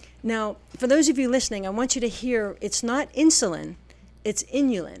 Now, for those of you listening, I want you to hear it's not insulin, it's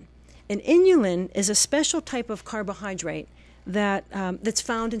inulin. And inulin is a special type of carbohydrate that's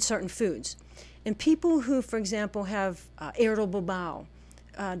found in certain foods. And people who, for example, have irritable bowel,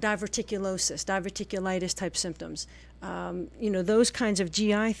 diverticulitis type symptoms, those kinds of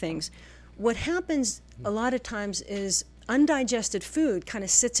GI things, what happens a lot of times is undigested food kind of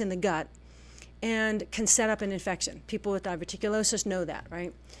sits in the gut and can set up an infection. People with diverticulosis know that,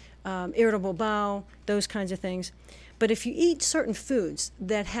 right? Irritable bowel, those kinds of things. But if you eat certain foods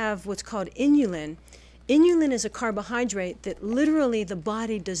that have what's called inulin, inulin is a carbohydrate that literally the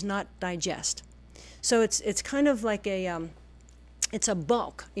body does not digest. So it's kind of like it's a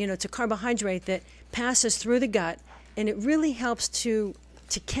bulk, it's a carbohydrate that passes through the gut, and it really helps to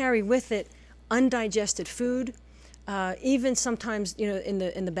carry with it undigested food, even sometimes,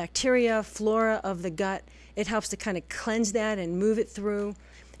 in the bacteria, flora of the gut, it helps to kind of cleanse that and move it through.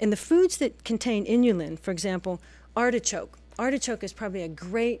 And the foods that contain inulin, for example, artichoke. Artichoke is probably a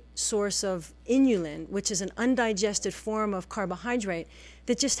great source of inulin, which is an undigested form of carbohydrate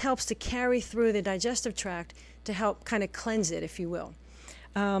that just helps to carry through the digestive tract to help kind of cleanse it, if you will.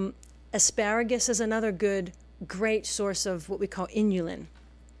 Asparagus is another great source of what we call inulin.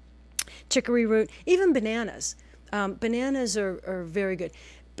 Chicory root, even bananas. Bananas are very good.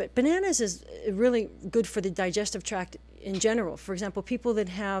 But bananas is really good for the digestive tract in general. For example, people that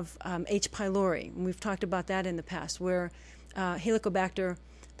have H. pylori, and we've talked about that in the past, where Helicobacter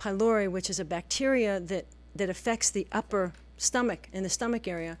pylori, which is a bacteria that affects the upper stomach, in the stomach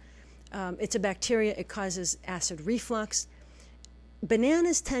area, it's a bacteria, it causes acid reflux.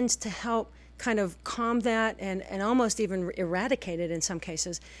 Bananas tends to help kind of calm that and almost even eradicate it in some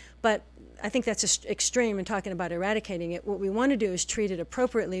cases. But I think that's extreme in talking about eradicating it. What we want to do is treat it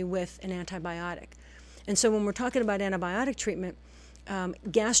appropriately with an antibiotic. And so when we're talking about antibiotic treatment,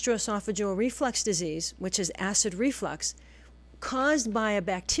 gastroesophageal reflux disease, which is acid reflux, caused by a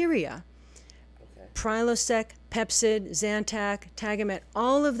bacteria, Prilosec, Pepsid, Zantac, Tagamet,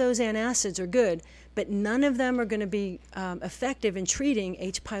 all of those antacids are good, but none of them are going to be effective in treating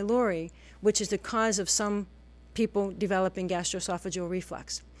H. pylori, which is the cause of some people developing gastroesophageal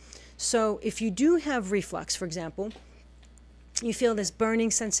reflux. So if you do have reflux, for example, you feel this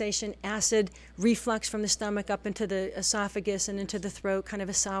burning sensation, acid reflux from the stomach up into the esophagus and into the throat, kind of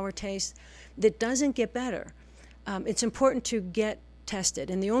a sour taste that doesn't get better. It's important to get tested.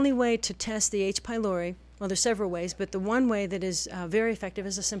 And the only way to test the H. pylori, well, there's several ways, but the one way that is very effective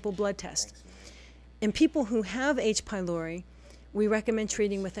is a simple blood test. In people who have H. pylori, we recommend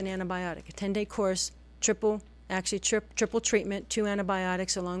treating with an antibiotic, a 10-day course, triple treatment, 2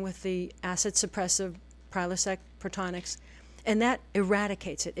 antibiotics along with the acid suppressive Prilosec, Protonix, and that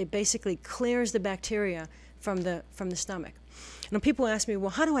eradicates it. It basically clears the bacteria from the stomach. And people ask me, well,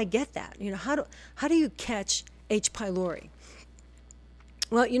 how do I get that? How do you catch H. pylori?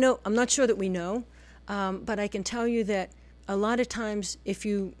 Well, I'm not sure that we know, but I can tell you that a lot of times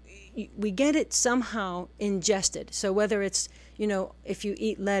we get it somehow ingested. So whether it's, if you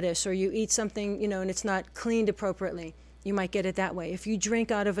eat lettuce or you eat something, and it's not cleaned appropriately, you might get it that way. If you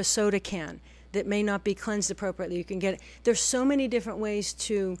drink out of a soda can that may not be cleansed appropriately, you can get it. There's so many different ways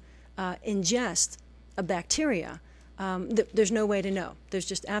to ingest a bacteria. There's no way to know. There's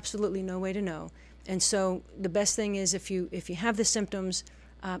just absolutely no way to know. And so the best thing is if you have the symptoms,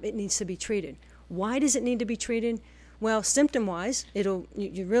 it needs to be treated. Why does it need to be treated? Well, symptom-wise,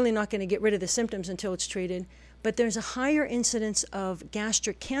 you're really not going to get rid of the symptoms until it's treated, but there's a higher incidence of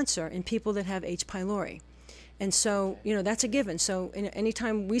gastric cancer in people that have H. pylori. And so, that's a given. So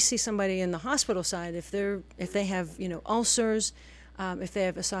anytime we see somebody in the hospital side, if they have, ulcers, if they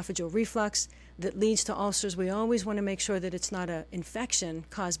have esophageal reflux that leads to ulcers, we always want to make sure that it's not an infection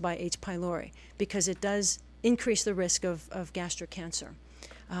caused by H. pylori, because it does increase the risk of gastric cancer.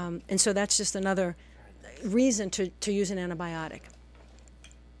 And so that's just another reason to use an antibiotic.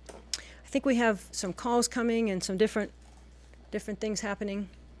 I think we have some calls coming and some different things happening.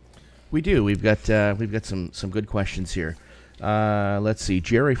 We do. We've got some good questions here. Let's see.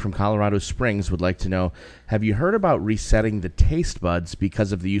 Jerry from Colorado Springs would like to know, have you heard about resetting the taste buds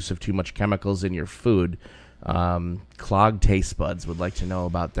because of the use of too much chemicals in your food? Clogged taste buds, would like to know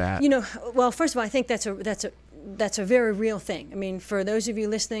about that. Well, first of all, I think that's a very real thing. I mean, for those of you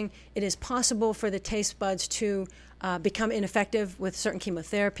listening, it is possible for the taste buds to become ineffective with certain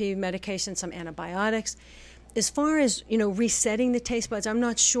chemotherapy, medication, some antibiotics. As far as, resetting the taste buds, I'm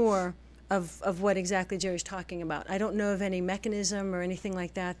not sure of what exactly Jerry's talking about. I don't know of any mechanism or anything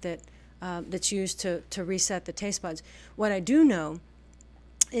like that that's used to reset the taste buds. What I do know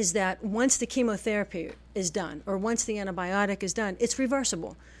is that once the chemotherapy is done or once the antibiotic is done, it's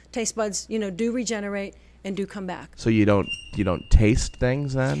reversible. Taste buds, do regenerate and do come back. So you don't taste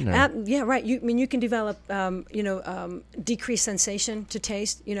things then? Yeah, right. You can develop decreased sensation to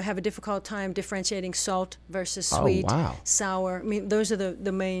taste. Have a difficult time differentiating salt versus sweet, sour. I mean, those are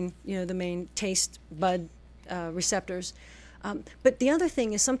the main taste bud receptors. But the other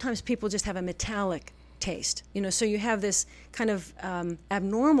thing is sometimes people just have a metallic taste. So you have this kind of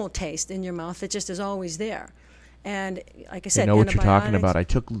abnormal taste in your mouth that just is always there. And like I said, I know what you're talking about. I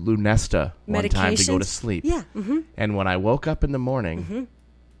took Lunesta one time to go to sleep. Yeah. Mm-hmm. And when I woke up in the morning,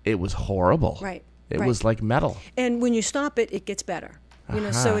 it was horrible. Right. It was like metal. And when you stop it, it gets better.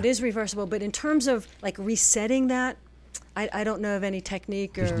 So it is reversible. But in terms of like resetting that, I don't know of any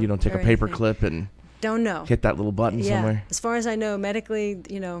technique or you don't take a paper clip and don't know. Hit that little button somewhere. As far as I know, medically,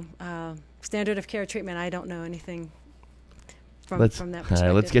 standard of care treatment, I don't know anything from that perspective. All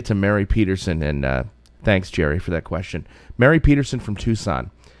right, let's get to Mary Peterson and. Thanks, Jerry, for that question. Mary Peterson from Tucson.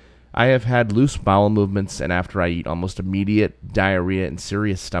 I have had loose bowel movements, and after I eat, almost immediate diarrhea and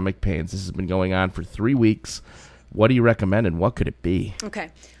serious stomach pains. This has been going on for 3 weeks. What do you recommend, and what could it be? Okay.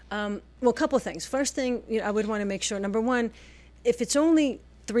 Well, a couple of things. First thing, I would want to make sure, number one, if it's only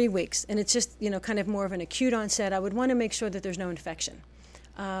 3 weeks and it's just, kind of more of an acute onset, I would want to make sure that there's no infection.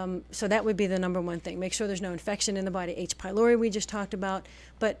 So that would be the number one thing. Make sure there's no infection in the body. H. pylori we just talked about.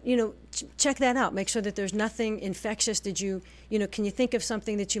 But, check that out. Make sure that there's nothing infectious. Can you think of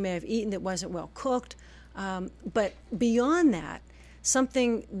something that you may have eaten that wasn't well cooked? But beyond that,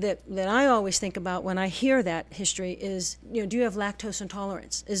 something that I always think about when I hear that history is, do you have lactose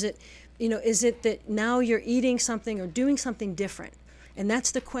intolerance? Is it that now you're eating something or doing something different? And that's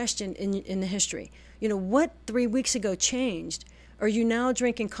the question in the history. What 3 weeks ago changed? Are you now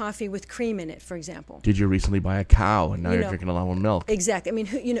drinking coffee with cream in it, for example? Did you recently buy a cow and now you're drinking a lot more milk? Exactly. I mean,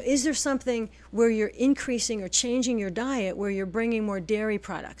 is there something where you're increasing or changing your diet where you're bringing more dairy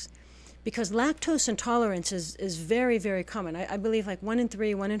products? Because lactose intolerance is very, very common. I believe like 1 in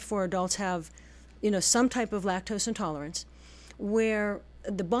 3, 1 in 4 adults have, some type of lactose intolerance where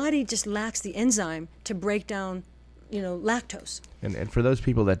the body just lacks the enzyme to break down, lactose. And for those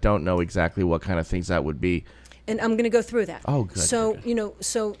people that don't know exactly what kind of things that would be, and I'm going to go through that. Oh, good. So,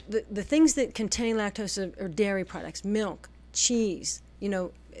 so the things that contain lactose are dairy products, milk, cheese,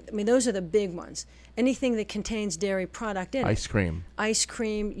 those are the big ones. Anything that contains dairy product in it. Ice cream,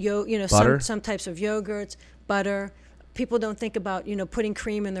 butter? Some types of yogurts, butter. People don't think about, putting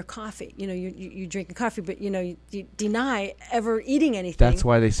cream in their coffee. You're drinking coffee, but, you deny ever eating anything. That's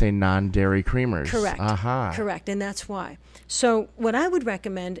why they say non-dairy creamers. Correct. Aha. Correct, and that's why. So what I would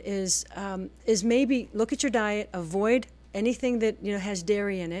recommend is maybe look at your diet, avoid anything that, has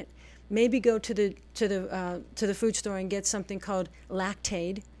dairy in it. Maybe go to the food store and get something called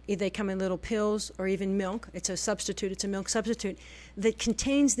Lactaid. Either they come in little pills or even milk. It's a substitute. It's a milk substitute that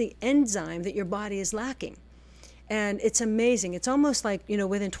contains the enzyme that your body is lacking. And it's amazing. It's almost like,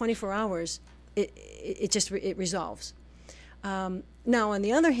 within 24 hours, it resolves. Now, on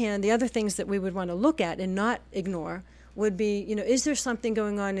the other hand, the other things that we would want to look at and not ignore would be, is there something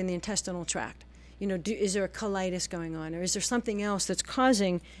going on in the intestinal tract? Is there a colitis going on, or is there something else that's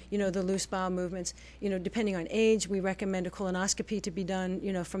causing, the loose bowel movements? Depending on age, we recommend a colonoscopy to be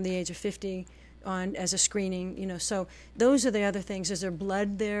done, from the age of 50 on as a screening. So those are the other things. Is there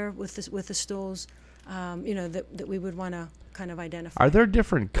blood there with the stools? That we would want to kind of identify. Are there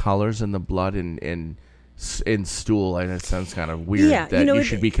different colors in the blood in stool? And it sounds kind of weird that you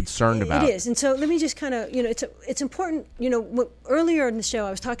should be concerned about. It is. And so let me just kind of, it's important, earlier in the show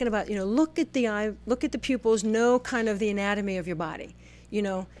I was talking about, look at the eye, look at the pupils, know kind of the anatomy of your body.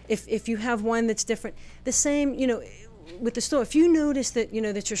 If you have one that's different, the same, with the stool, if you notice that,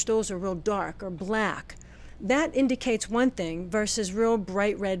 that your stools are real dark or black, that indicates one thing versus real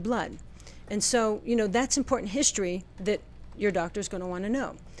bright red blood. And so, that's important history that your doctor's going to want to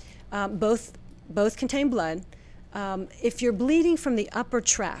know. Both contain blood. If you're bleeding from the upper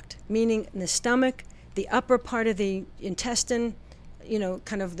tract, meaning in the stomach, the upper part of the intestine,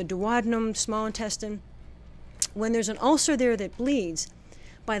 kind of the duodenum, small intestine, when there's an ulcer there that bleeds,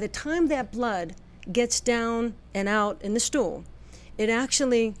 by the time that blood gets down and out in the stool, it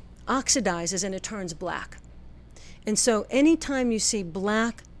actually oxidizes and it turns black. And so anytime you see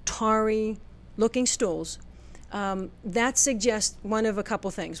black, tarry looking stools, that suggests one of a couple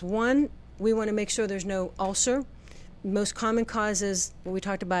things. One, we want to make sure there's no ulcer. Most common causes, what we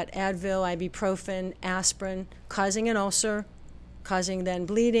talked about, Advil, ibuprofen, aspirin, causing an ulcer, causing then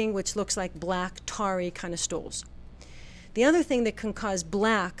bleeding, which looks like black, tarry kind of stools. The other thing that can cause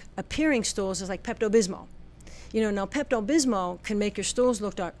black appearing stools is like Pepto-Bismol. Now Pepto-Bismol can make your stools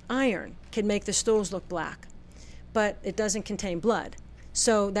look dark. Iron can make the stools look black, but it doesn't contain blood.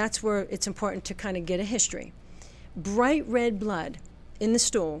 So that's where it's important to kind of get a history. Bright red blood in the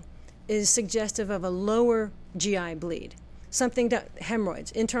stool is suggestive of a lower GI bleed. Something that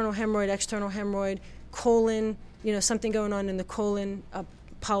hemorrhoids, internal hemorrhoid, external hemorrhoid, colon, something going on in the colon, a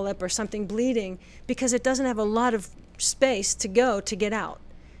polyp or something bleeding, because it doesn't have a lot of space to go to get out.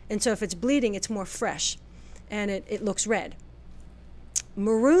 And so if it's bleeding, it's more fresh and it looks red.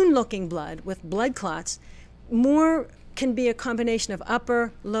 Maroon looking blood with blood clots more can be a combination of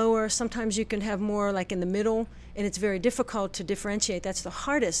upper, lower. Sometimes you can have more like in the middle, and it's very difficult to differentiate. That's the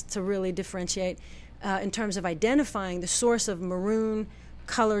hardest to really differentiate in terms of identifying the source of maroon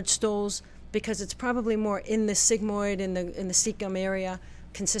colored stools, because it's probably more in the sigmoid, in the cecum area,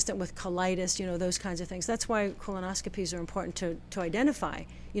 consistent with colitis, those kinds of things. That's why colonoscopies are important to identify,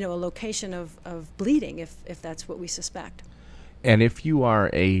 a location of bleeding if that's what we suspect. And if you are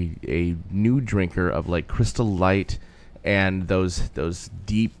a new drinker of like Crystal Light and those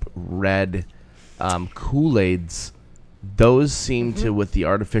deep red Kool-Aids, those seem to, with the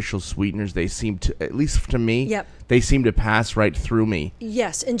artificial sweeteners, they seem to, at least to me, they seem to pass right through me.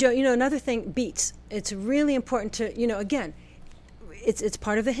 Yes, and Joe, another thing, beets. It's really important to, again, it's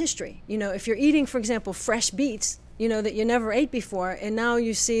part of the history. If you're eating, for example, fresh beets, that you never ate before, and now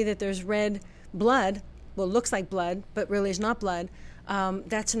you see that there's red blood, well, it looks like blood, but really is not blood,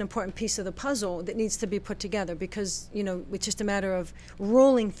 that's an important piece of the puzzle that needs to be put together, because, it's just a matter of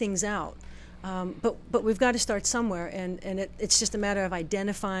rolling things out. But we've got to start somewhere, and it's just a matter of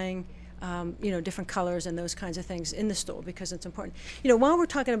identifying, different colors and those kinds of things in the stool, because it's important. While we're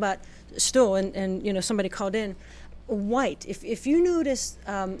talking about stool, and somebody called in, white. If you notice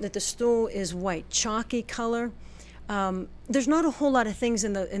that the stool is white, chalky color, there's not a whole lot of things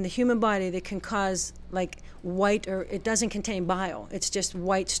in the human body that can cause like white, or it doesn't contain bile. It's just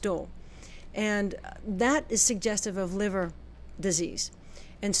white stool, and that is suggestive of liver disease.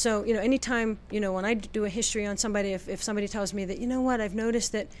 And so, anytime, when I do a history on somebody, if somebody tells me that, I've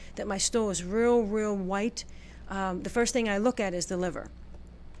noticed that my stool is real white, the first thing I look at is the liver.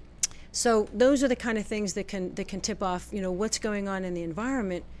 So those are the kind of things that can tip off, what's going on in the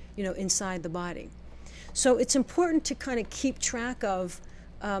environment, inside the body. So it's important to kind of keep track of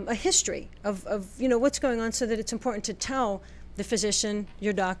a history of what's going on, so that it's important to tell the physician,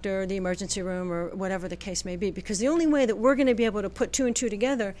 your doctor, the emergency room, or whatever the case may be, because the only way that we're going to be able to put two and two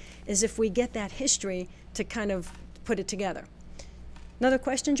together is if we get that history to kind of put it together. Another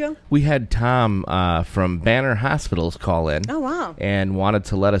question, Joe? We had Tom from Banner Hospitals call in. Oh, wow. And wanted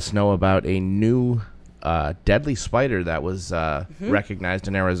to let us know about a new deadly spider that was recognized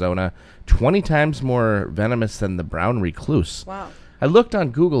in Arizona, 20 times more venomous than the brown recluse. Wow. I looked on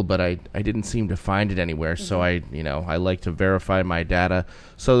Google, but I didn't seem to find it anywhere. So I like to verify my data.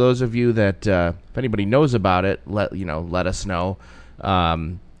 So those of you that if anybody knows about it, let us know.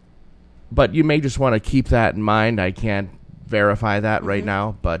 But you may just want to keep that in mind. I can't verify that right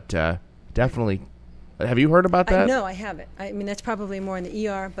now, but definitely Have you heard about that? No, I haven't. I mean, that's probably more in the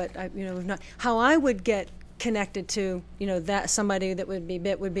ER, but we've not. How I would get connected to, that somebody that would be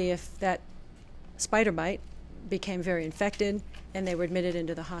bit would be if that spider bite became very infected and they were admitted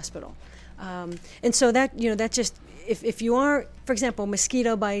into the hospital. And so that, that just, if you are, for example,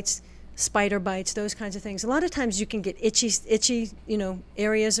 mosquito bites, spider bites, those kinds of things, a lot of times you can get itchy,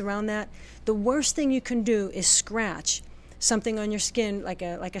 areas around that. The worst thing you can do is scratch something on your skin like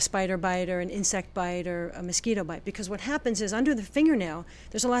a spider bite or an insect bite or a mosquito bite, because what happens is under the fingernail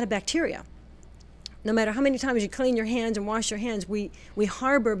there's a lot of bacteria. No matter how many times you clean your hands and wash your hands, we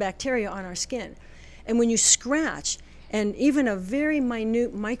harbor bacteria on our skin. And when you scratch, and even a very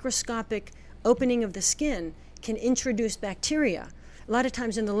minute microscopic opening of the skin can introduce bacteria. A lot of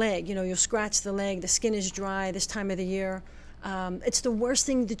times in the leg, you'll scratch the leg, the skin is dry this time of the year. It's the worst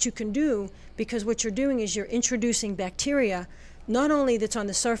thing that you can do, because what you're doing is you're introducing bacteria, not only that's on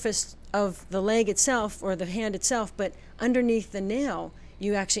the surface of the leg itself or the hand itself, but underneath the nail,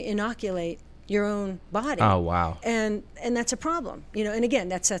 you actually inoculate your own body. Oh, wow. And that's a problem, and again,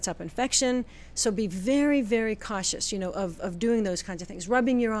 that sets up infection. So be very, very cautious, of doing those kinds of things.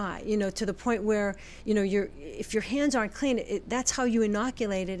 Rubbing your eye, to the point where, if your hands aren't clean, that's how you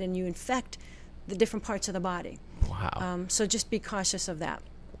inoculate it and you infect the different parts of the body. Wow. So just be cautious of that.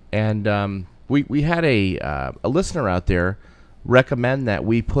 And we had a listener out there recommend that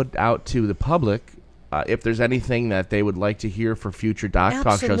we put out to the public if there's anything that they would like to hear for future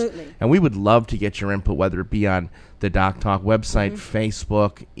DocTalk shows. And we would love to get your input, whether it be on the DocTalk website,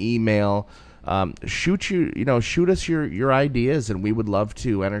 Facebook, email. Shoot us your ideas, and we would love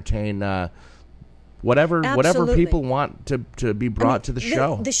to entertain whatever people want to be brought to the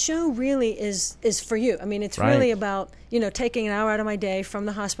show. The show really is for you. I mean, it's really about, taking an hour out of my day from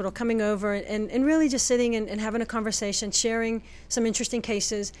the hospital, coming over and really just sitting and having a conversation, sharing some interesting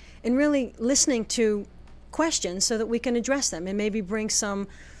cases, and really listening to questions so that we can address them and maybe bring some,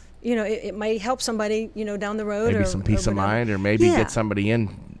 it might help somebody, down the road. Maybe some peace of mind, or maybe get somebody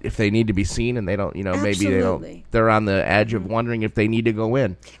in if they need to be seen and they don't, maybe they don't, they're on the edge of wondering if they need to go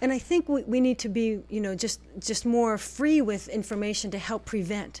in. And I think we need to be, just more free with information to help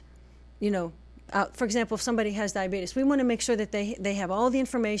prevent, for example, if somebody has diabetes, we want to make sure that they have all the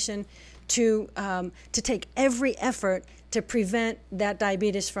information to take every effort to prevent that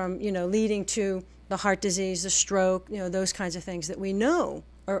diabetes from, leading to the heart disease, the stroke, those kinds of things that we know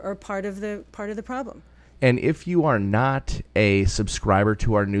are part of the problem. And if you are not a subscriber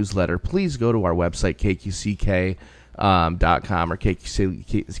to our newsletter, please go to our website, KQCK.com or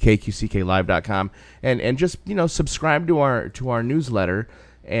KQCKlive.com, and just subscribe to our newsletter,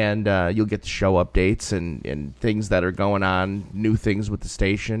 and you'll get the show updates and things that are going on, new things with the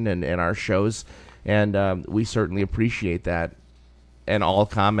station and our shows, and we certainly appreciate that, and all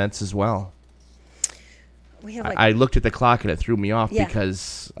comments as well. We have I looked at the clock and it threw me off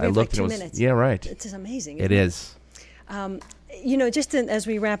because I looked and it was 2 minutes. Yeah, right. It's amazing. It is. Just as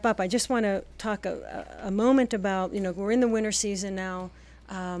we wrap up, I just want to talk a moment about, we're in the winter season now.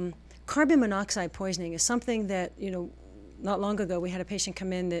 Carbon monoxide poisoning is something that, not long ago we had a patient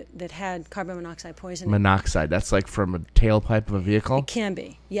come in that had carbon monoxide poisoning. Monoxide, that's like from a tailpipe of a vehicle? It can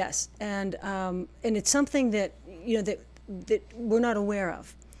be, yes. And it's something that, that we're not aware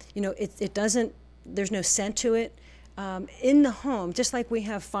of. It doesn't, there's no scent to it. In the home, just like we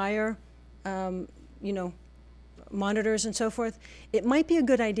have fire, monitors and so forth, it might be a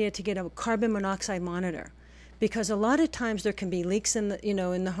good idea to get a carbon monoxide monitor, because a lot of times there can be leaks in the,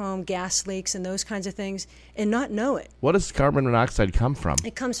 in the home, gas leaks and those kinds of things, and not know it. What does carbon monoxide come from?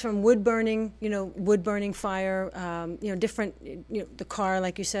 It comes from wood burning, fire, different, the car,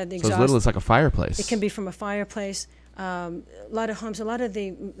 like you said, the exhaust. So as little as like a fireplace. It can be from a fireplace. A lot of homes, a lot of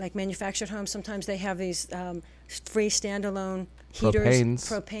the manufactured homes, sometimes they have these free standalone heaters,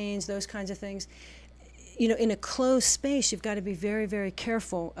 propanes, those kinds of things. In a closed space, you've got to be very, very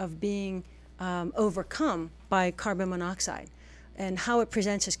careful of being overcome by carbon monoxide, and how it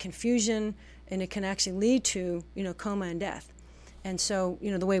presents as confusion, and it can actually lead to coma and death. And so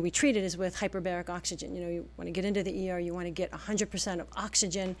the way we treat it is with hyperbaric oxygen. You want to get into the ER, you want to get 100% of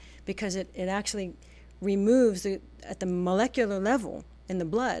oxygen, because it actually removes at the molecular level in the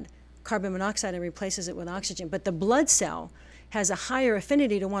blood carbon monoxide and replaces it with oxygen. But the blood cell has a higher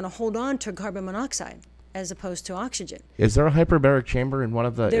affinity to want to hold on to carbon monoxide as opposed to oxygen. Is there a hyperbaric chamber in one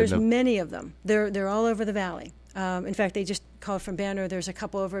of the? There's many of them. They're all over the valley. In fact, they just called from Banner. There's a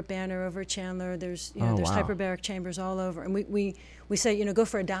couple over at Banner, over at Chandler. There's there's hyperbaric chambers all over. And we say go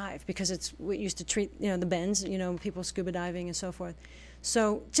for a dive, because we used to treat the bends, people scuba diving and so forth.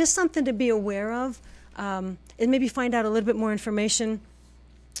 So just something to be aware of. And maybe find out a little bit more information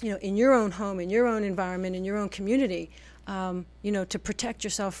in your own home, in your own environment, in your own community, to protect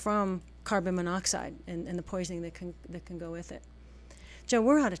yourself from carbon monoxide and the poisoning that can go with it. Joe,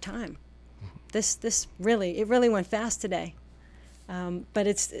 we're out of time. This really went fast today. But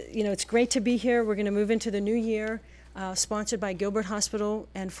it's great to be here. We're going to move into the new year, sponsored by Gilbert Hospital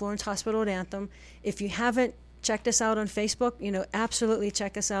and Florence Hospital at Anthem. If you haven't checked us out on Facebook, absolutely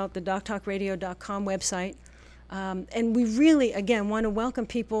check us out, the DocTalkRadio.com website. And we really, again, want to welcome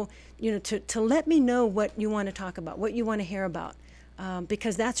people, to let me know what you want to talk about, what you want to hear about,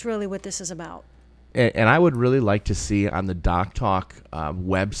 because that's really what this is about. And I would really like to see on the DocTalk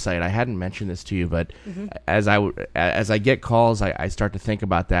website, I hadn't mentioned this to you, but as I get calls, I start to think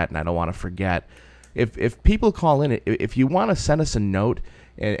about that, and I don't want to forget. If people call in, if you want to send us a note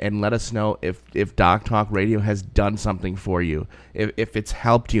and let us know if DocTalk Radio has done something for you, if it's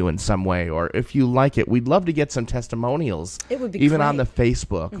helped you in some way, or if you like it, we'd love to get some testimonials. It would be even great. on the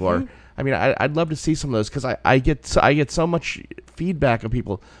Facebook, or I'd love to see some of those, because I get so much feedback of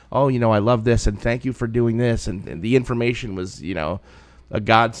people. Oh, I love this, and thank you for doing this, and the information was a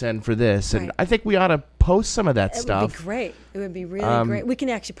godsend for this, and right. I think we ought to post some of that stuff. It would be great. It would be really great. We can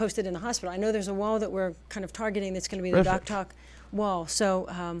actually post it in the hospital. I know there's a wall that we're kind of targeting that's going to be the DocTalk wall. So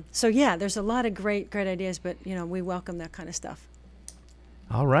yeah, there's a lot of great ideas, but we welcome that kind of stuff.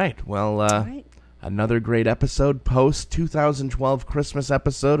 All right. Well, All right. Another great episode, post 2012 Christmas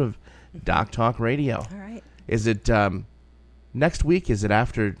episode of DocTalk Radio. All right. Is it next week? Is it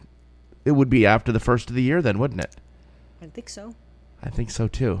after? It would be after the first of the year, then, wouldn't it? I think so. I think so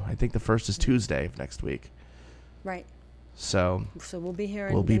too. I think the first is Tuesday of next week. Right. So we'll be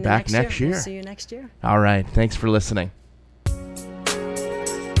here. We'll be back next year. We'll see you next year. All right. Thanks for listening.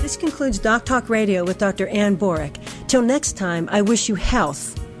 This concludes DocTalk Radio with Dr. Ann Borik. Till next time, I wish you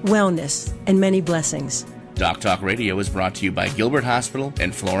health, wellness, and many blessings. DocTalk Radio is brought to you by Gilbert Hospital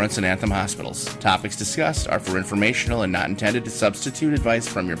and Florence and Anthem Hospitals. Topics discussed are for informational and not intended to substitute advice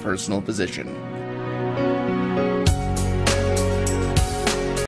from your personal physician.